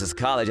finally got into this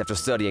college after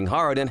studying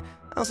hard, and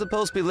I was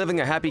supposed to be living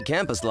a happy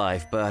campus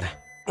life, but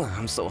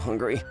I'm so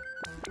hungry.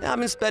 I've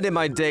been spending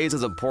my days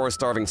as a poor,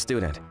 starving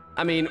student.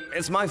 I mean,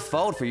 it's my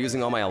fault for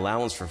using all my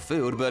allowance for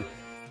food, but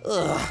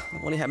I've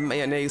only had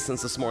mayonnaise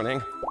since this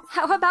morning.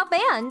 How about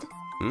band?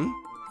 Hmm?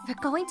 We're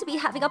going to be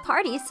having a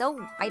party, so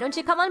why don't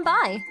you come on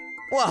by?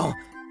 Whoa,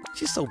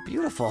 she's so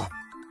beautiful.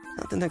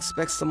 I didn't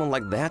expect someone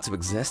like that to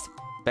exist.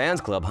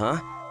 Band club, huh?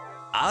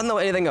 I don't know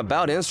anything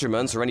about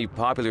instruments or any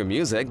popular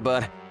music,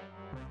 but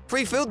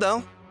free food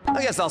though.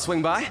 I guess I'll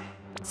swing by.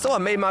 So I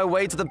made my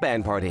way to the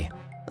band party.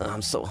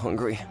 I'm so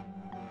hungry.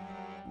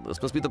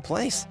 This must be the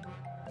place.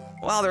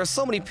 Wow, there are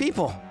so many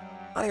people.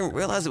 I didn't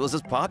realize it was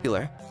this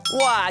popular.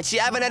 What? You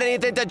haven't had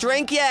anything to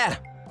drink yet?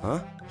 Huh?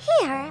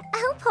 Here,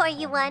 I'll pour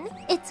you one.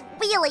 It's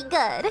really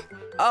good.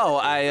 Oh,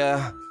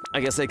 I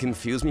guess they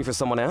confused me for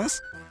someone else?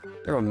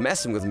 They were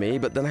messing with me,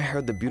 but then I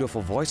heard the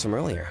beautiful voice from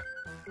earlier.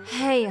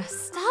 Hey,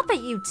 stop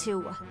it, you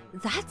two.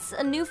 That's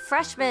a new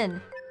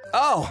freshman.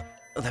 Oh,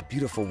 that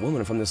beautiful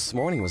woman from this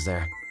morning was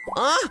there.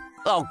 Huh?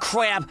 Oh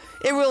crap,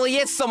 it really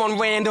is someone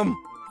random.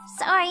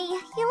 Sorry,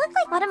 you look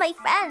like one of my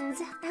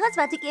friends. I was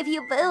about to give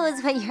you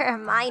booze when you're a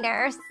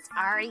minor.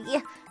 Sorry.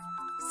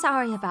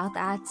 Sorry about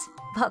that.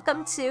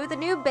 Welcome to the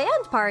new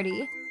band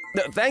party.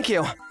 Thank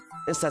you.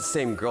 It's that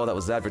same girl that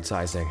was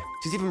advertising.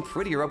 She's even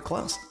prettier up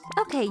close.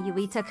 Okay,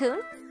 Yuita-kun.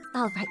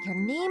 I'll write your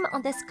name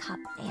on this cup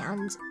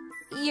and...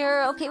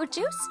 You're okay with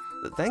juice?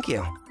 Thank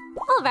you.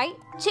 All right,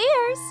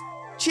 cheers!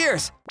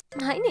 Cheers!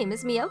 My name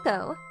is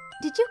Miyoko.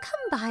 Did you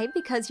come by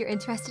because you're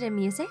interested in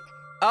music?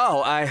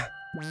 Oh,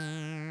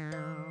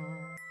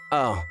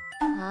 Oh,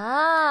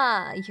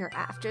 Ah, you're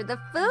after the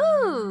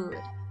food.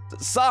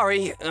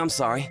 sorry. I'm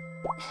sorry.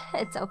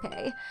 It's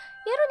okay.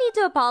 You don't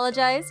need to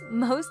apologize.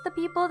 Most of the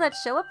people that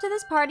show up to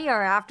this party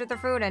are after the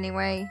food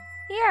anyway.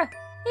 Here,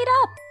 eat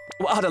up.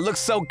 Wow, that looks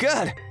so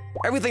good.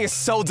 Everything is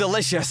so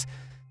delicious.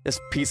 This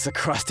pizza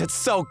crust, it's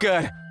so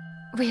good.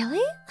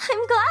 Really?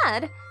 I'm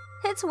glad.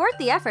 It's worth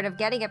the effort of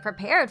getting it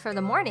prepared for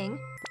the morning.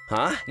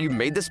 Huh? You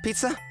made this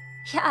pizza?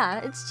 Yeah,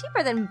 it's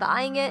cheaper than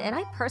buying it, and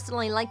I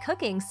personally like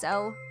cooking,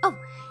 so... Oh,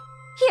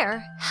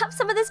 here, have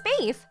some of this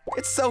beef.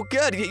 It's so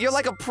good. You're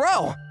like a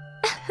pro.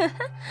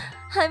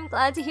 I'm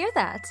glad to hear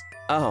that.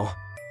 Oh.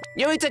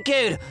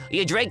 Yuita-kun,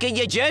 you drinking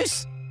your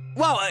juice?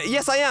 Well,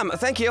 yes I am.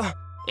 Thank you.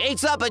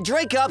 Eat up and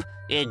drink up.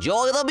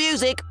 Enjoy the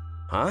music.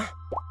 Huh?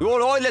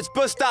 Alright, let's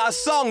bust out a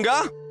song,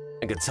 huh?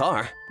 A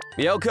guitar?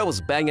 Miyoko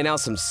was banging out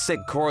some sick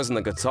chords on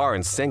the guitar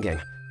and singing.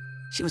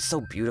 She was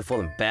so beautiful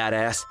and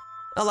badass.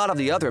 A lot of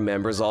the other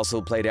members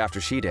also played after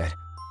she did.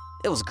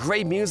 It was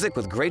great music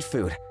with great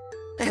food.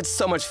 I had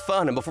so much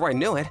fun, and before I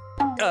knew it,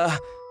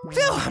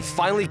 phew, I'm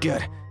finally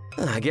good.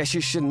 I guess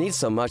you shouldn't eat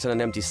so much on an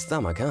empty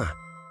stomach, huh?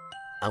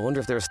 I wonder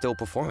if they're still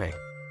performing.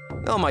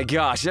 Oh my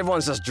gosh,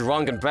 everyone's just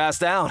drunk and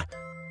passed out.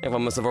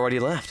 Everyone must have already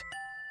left.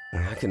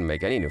 I couldn't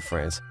make any new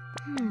friends.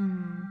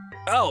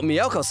 Oh,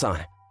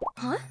 Miyoko-san.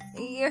 Huh?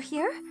 You're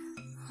here?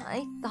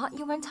 I thought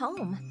you went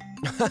home.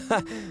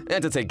 I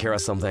had to take care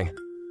of something.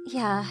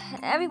 Yeah,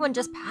 everyone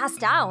just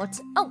passed out.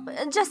 Oh,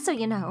 just so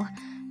you know,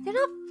 they're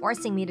not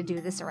forcing me to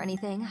do this or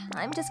anything.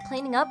 I'm just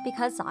cleaning up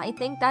because I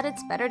think that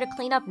it's better to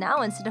clean up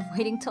now instead of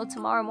waiting till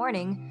tomorrow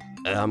morning.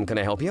 Can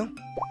I help you?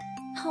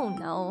 Oh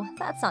no,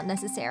 that's not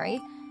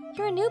necessary.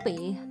 You're a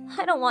newbie.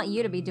 I don't want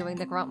you to be doing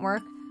the grunt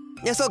work.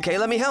 It's okay,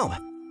 let me help.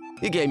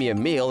 You gave me a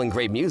meal and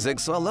great music,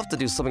 so I'd love to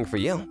do something for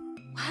you.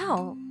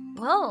 Wow.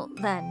 Well,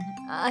 then,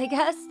 I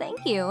guess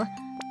thank you.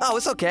 Oh,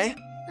 it's okay.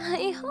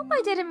 I hope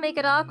I didn't make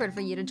it awkward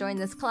for you to join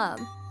this club.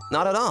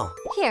 Not at all.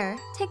 Here,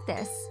 take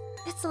this.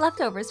 It's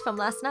leftovers from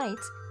last night.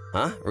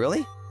 Huh?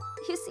 Really?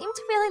 You seem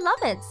to really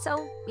love it,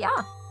 so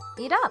yeah,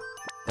 eat up.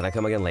 Can I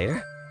come again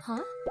later?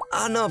 Huh? I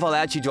don't know if I'll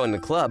actually join the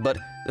club, but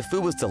the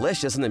food was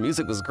delicious and the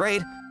music was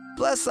great.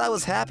 Plus, I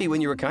was happy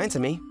when you were kind to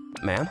me.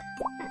 Ma'am?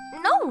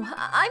 No,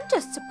 I'm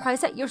just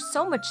surprised that you're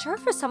so mature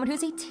for someone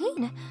who's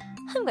 18.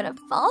 I'm gonna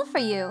fall for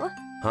you.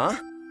 Huh?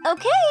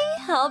 Okay,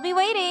 I'll be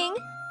waiting.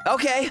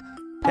 Okay.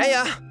 Hey,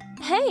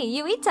 Hey,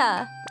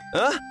 Yuita.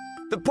 Huh?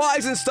 The party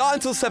doesn't start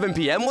until 7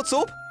 p.m. What's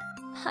up?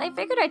 I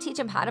figured I'd teach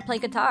him how to play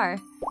guitar.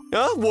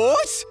 Huh?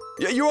 What?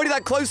 You're already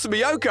that close to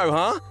Miyoko,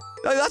 huh?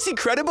 Oh, that's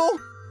incredible.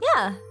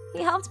 Yeah,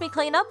 he helped me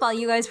clean up while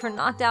you guys were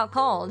knocked out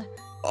cold.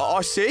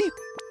 I see.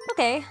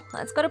 Okay,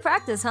 let's go to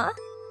practice, huh?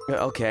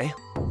 Okay.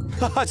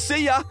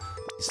 See ya!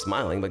 He's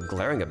smiling but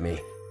glaring at me.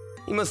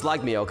 You must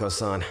like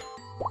Miyoko-san.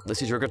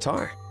 This is your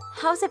guitar.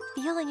 How's it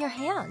feel in your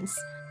hands?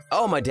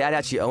 Oh, my dad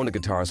actually owned a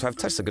guitar, so I've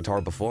touched the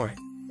guitar before.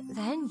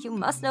 Then you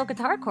must know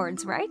guitar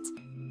chords, right?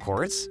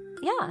 Chords?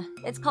 Yeah,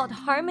 it's called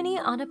harmony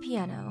on a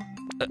piano.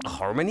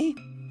 Harmony?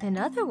 In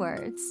other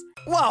words,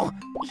 Whoa!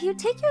 you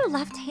take your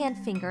left hand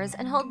fingers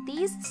and hold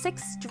these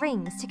 6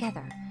 strings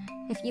together.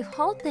 If you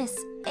hold this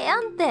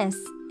and this,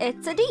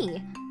 it's a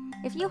D.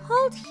 If you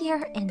hold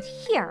here and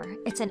here,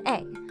 it's an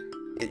A.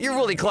 You're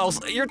really close.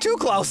 You're too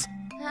close.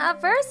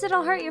 At first,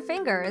 it'll hurt your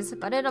fingers,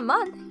 but in a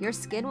month, your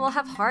skin will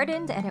have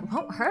hardened and it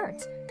won't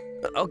hurt.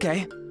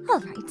 Okay. All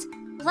right,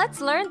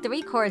 let's learn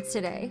 3 chords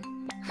today.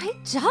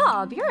 Great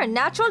job! You're a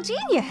natural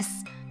genius!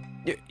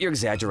 You're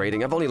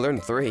exaggerating. I've only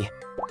learned 3.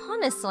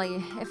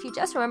 Honestly, if you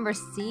just remember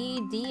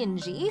C, D,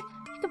 and G,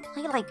 you can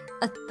play like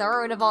a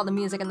third of all the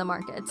music in the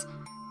market.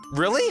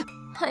 Really?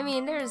 I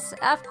mean, there's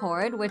F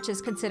chord, which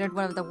is considered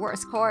one of the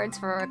worst chords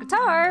for a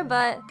guitar,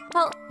 but,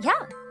 well,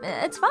 yeah,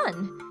 it's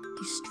fun.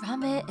 You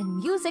strum it and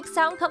music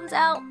sound comes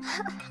out.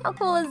 How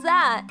cool is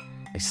that?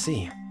 I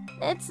see.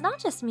 It's not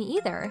just me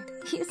either.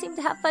 You seem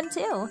to have fun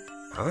too.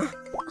 Huh?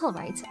 All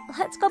right,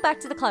 let's go back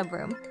to the club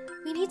room.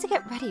 We need to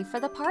get ready for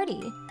the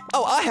party.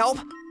 Oh, I'll help.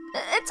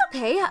 It's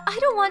okay, I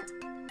don't want...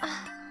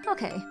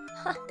 Okay,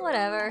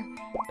 whatever.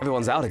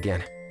 Everyone's out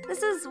again.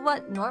 This is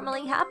what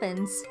normally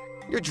happens.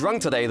 You're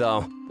drunk today,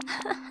 though.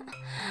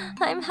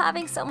 I'm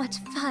having so much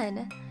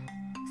fun.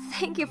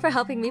 Thank you for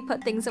helping me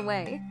put things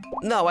away.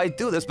 No, I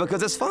do this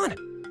because it's fun.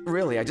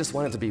 Really, I just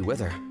wanted to be with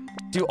her.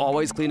 Do you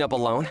always clean up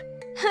alone?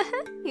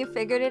 You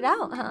figured it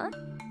out, huh?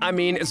 I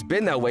mean, it's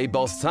been that way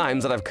both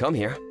times that I've come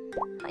here.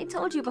 I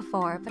told you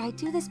before, but I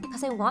do this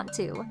because I want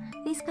to.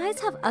 These guys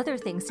have other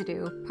things to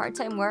do.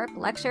 Part-time work,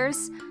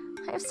 lectures.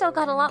 I've still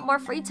got a lot more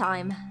free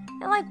time.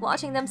 I like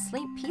watching them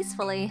sleep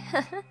peacefully.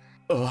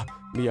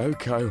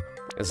 Miyoko.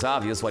 It's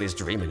obvious what he's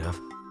dreaming of.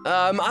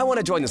 I want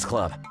to join this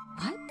club.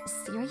 What?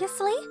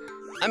 Seriously?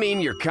 I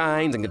mean, you're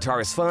kind and guitar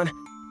is fun.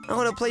 I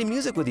want to play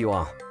music with you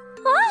all.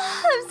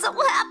 Oh, I'm so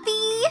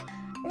happy!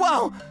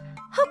 Whoa!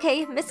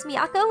 Okay, Miss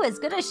Miyako is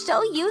gonna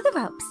show you the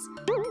ropes.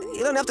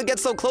 You don't have to get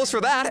so close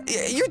for that.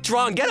 You're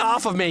drunk. Get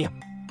off of me.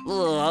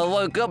 I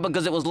woke up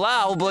because it was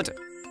loud, but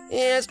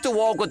it's too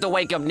awkward to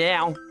wake up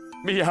now.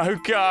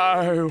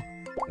 Miyoko!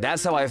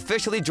 That's how I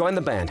officially joined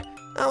the band.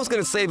 I was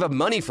gonna save up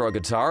money for a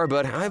guitar,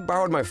 but I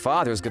borrowed my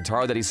father's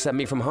guitar that he sent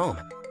me from home.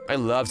 I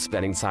loved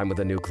spending time with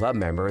the new club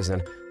members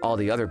and all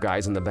the other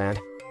guys in the band.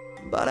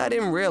 But I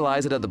didn't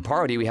realize it at the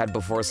party we had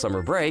before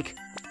summer break.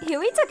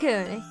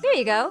 Yuita-kun, here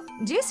you go.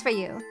 Juice for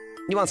you.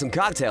 You want some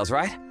cocktails,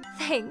 right?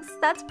 Thanks,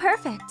 that's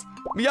perfect.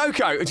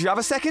 Miyoko, do you have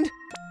a second?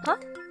 Huh?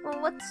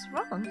 What's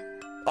wrong?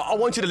 I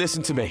want you to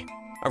listen to me.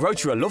 I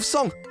wrote you a love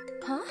song.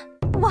 Huh?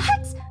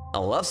 What? A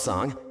love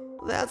song?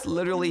 That's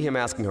literally him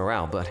asking her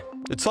out, but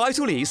the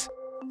title is...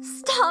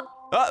 Stop!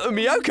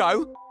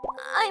 Miyoko?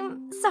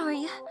 I'm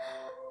sorry.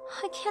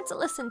 I can't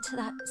listen to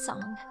that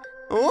song.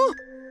 Huh?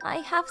 I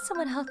have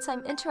someone else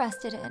I'm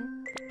interested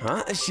in.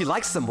 Huh? She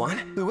likes someone.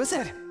 Who is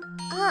it?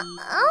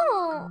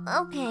 Oh,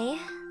 okay.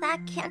 That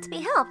can't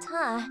be helped,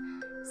 huh?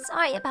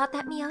 Sorry about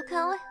that,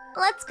 Miyoko.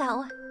 Let's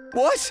go.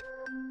 What?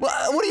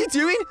 What are you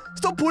doing?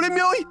 Stop pulling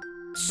me!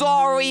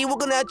 Sorry, we're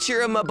gonna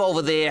cheer him up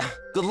over there.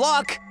 Good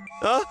luck.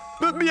 Huh?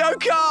 But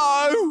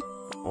Miyoko!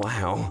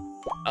 Wow.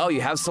 Oh,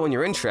 you have someone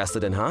you're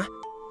interested in, huh?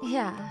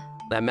 Yeah,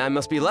 That man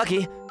must be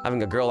lucky,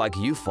 having a girl like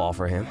you fall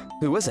for him.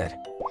 Who is it?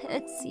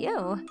 it's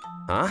you.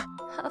 Huh?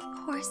 Of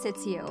course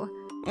it's you.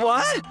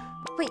 What?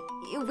 Wait,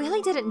 you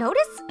really didn't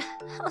notice?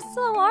 How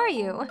slow are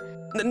you?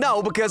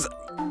 No, because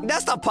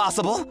that's not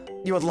possible.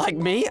 You would like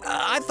me?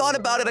 I thought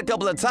about it a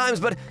couple of times,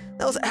 but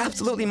that was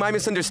absolutely my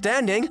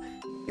misunderstanding.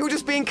 You were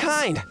just being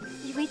kind.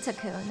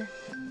 Yuita-kun,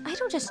 I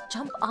don't just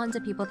jump onto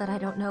people that I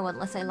don't know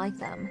unless I like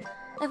them.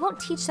 I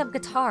won't teach them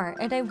guitar,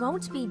 and I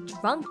won't be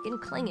drunk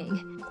and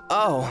clinging.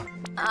 Oh,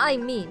 I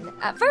mean,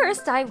 at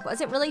first I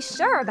wasn't really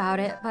sure about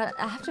it, but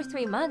after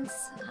 3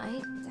 months,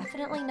 I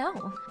definitely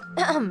know.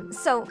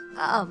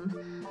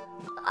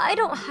 I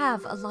don't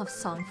have a love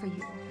song for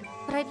you,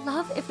 but I'd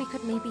love if we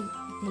could maybe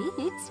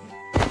date.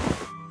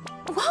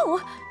 Whoa!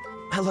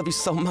 I love you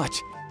so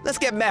much. Let's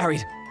get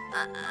married.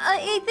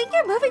 I think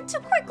you're moving too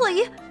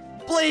quickly.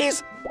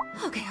 Please.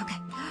 Okay.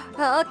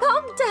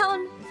 Calm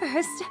down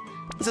first.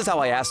 This is how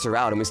I asked her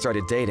out and we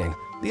started dating.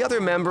 The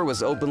other member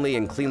was openly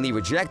and cleanly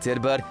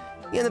rejected, but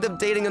he ended up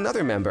dating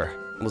another member.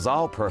 It was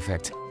all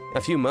perfect.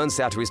 A few months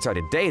after we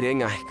started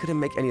dating, I couldn't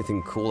make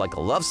anything cool like a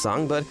love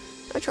song, but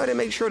I try to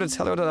make sure to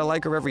tell her that I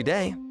like her every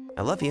day.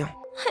 I love you.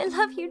 I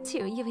love you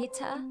too,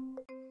 Yuita.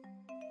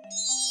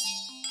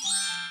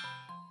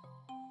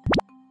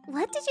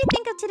 What did you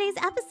think of today's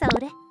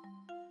episode?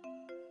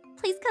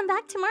 Please come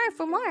back tomorrow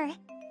for more.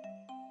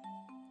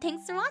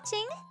 Thanks for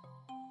watching.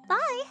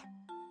 Bye!